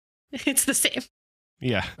like, it's the same.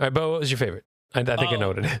 Yeah. All right, Bo, what was your favorite? I think I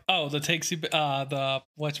noted it. Oh, the takes you, the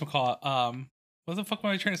whatchamacallit, what the fuck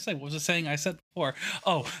am I trying to say? What was the saying I said before?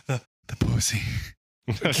 Oh, the pussy.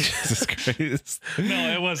 Jesus Christ.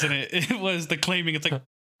 No, it wasn't it. It was the claiming. It's like,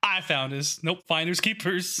 I found this. Nope, finders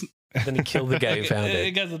keepers. Then he killed the guy who found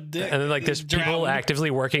it. Guy's a dick. And then like there's people Drowned. actively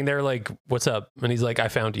working there like, what's up? And he's like, I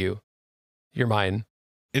found you. You're mine.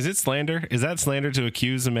 Is it slander? Is that slander to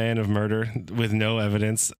accuse a man of murder with no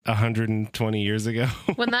evidence 120 years ago?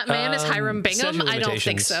 When that man is Hiram Bingham, statute of I don't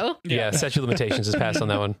think limitations. so. Yeah, statute of limitations is passed on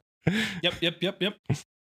that one. Yep.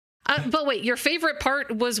 But wait, your favorite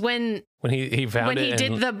part was when He found when it.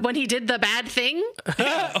 he did the bad thing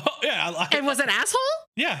Yeah. Oh, yeah. and was an asshole?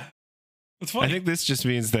 Yeah. It's I funny. think this just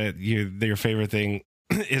means that your favorite thing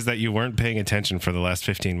is that you weren't paying attention for the last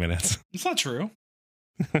 15 minutes. It's not true.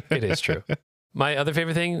 It is true. My other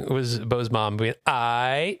favorite thing was Bo's mom being,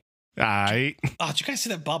 I Oh, did you guys see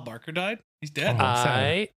that Bob Barker died? He's dead.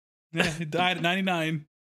 Oh. Yeah, he died at 99.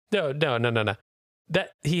 No.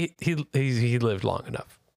 That he lived long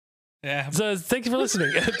enough. Yeah. So thank you for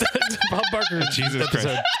listening. Bob Barker Jesus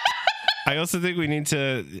episode. Christ. I also think we need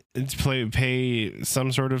to pay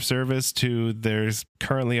some sort of service to, there's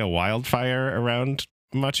currently a wildfire around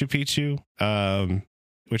Machu Picchu,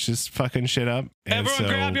 which is fucking shit up. And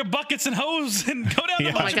Everyone grab your buckets and hose and go down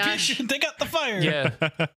Yeah. to Oh my Machu gosh. Picchu and take out the fire. Yeah.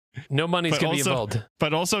 No money's But going to be also- involved.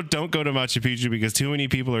 But also don't go to Machu Picchu because too many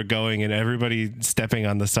people are going and everybody stepping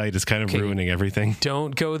on the site is kind of Okay. ruining everything.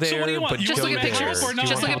 Don't go there. So what do you want? But You Just go look at there. pictures. Do you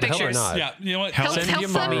Just want look at help or pictures. not? Yeah, you know what? Help Send Help your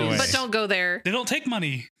them, mummies. but don't go there. They don't take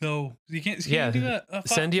money, though. You can't Yeah. do that.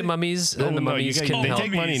 Send your mummies, Oh, and the no, mummies you guys, can they help.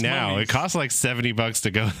 take money Mummies, now. mummies. It costs like $70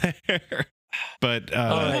 to go there. But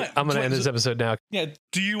All right, I'm going to end this episode now. Yeah.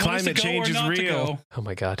 Do you want us to Climate go change or is not to real. go? Oh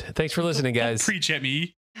my God. Thanks for listening, Don't guys. preach at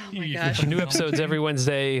me. Oh my gosh. New episodes every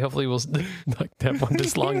Wednesday. Hopefully we'll not have one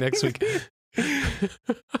this long next week.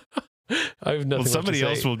 I have nothing well, more somebody to say.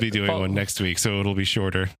 else will be doing one next week, so it'll be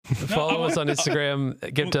shorter. Follow us on Instagram,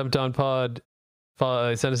 getdumpedonpod.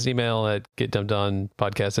 Send us an email at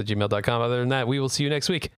getdumpedonpodcast@gmail.com. Other than that, we will see you next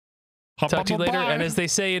week. Talk to you later. And as they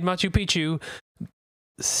say in Machu Picchu,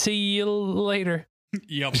 see you later.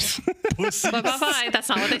 Yep. Bye. That's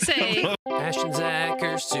not what they say. Ash and Zach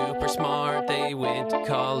are super smart. They went to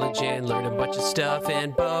college and learned a bunch of stuff.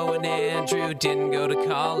 And Bo and Andrew didn't go to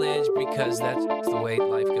college because that's the way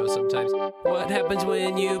life goes sometimes. What happens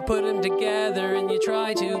when you put them together and you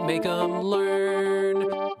try to make them learn?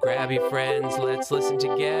 Grab your friends, let's listen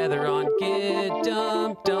together on Get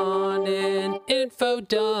Dumped On an Info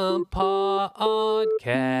Dump Podcast.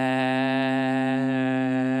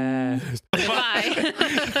 Bye.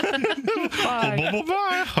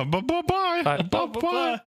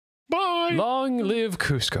 Bye. Long live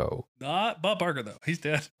Cusco. Not Bob Barker, though. He's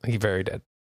dead. He's very dead.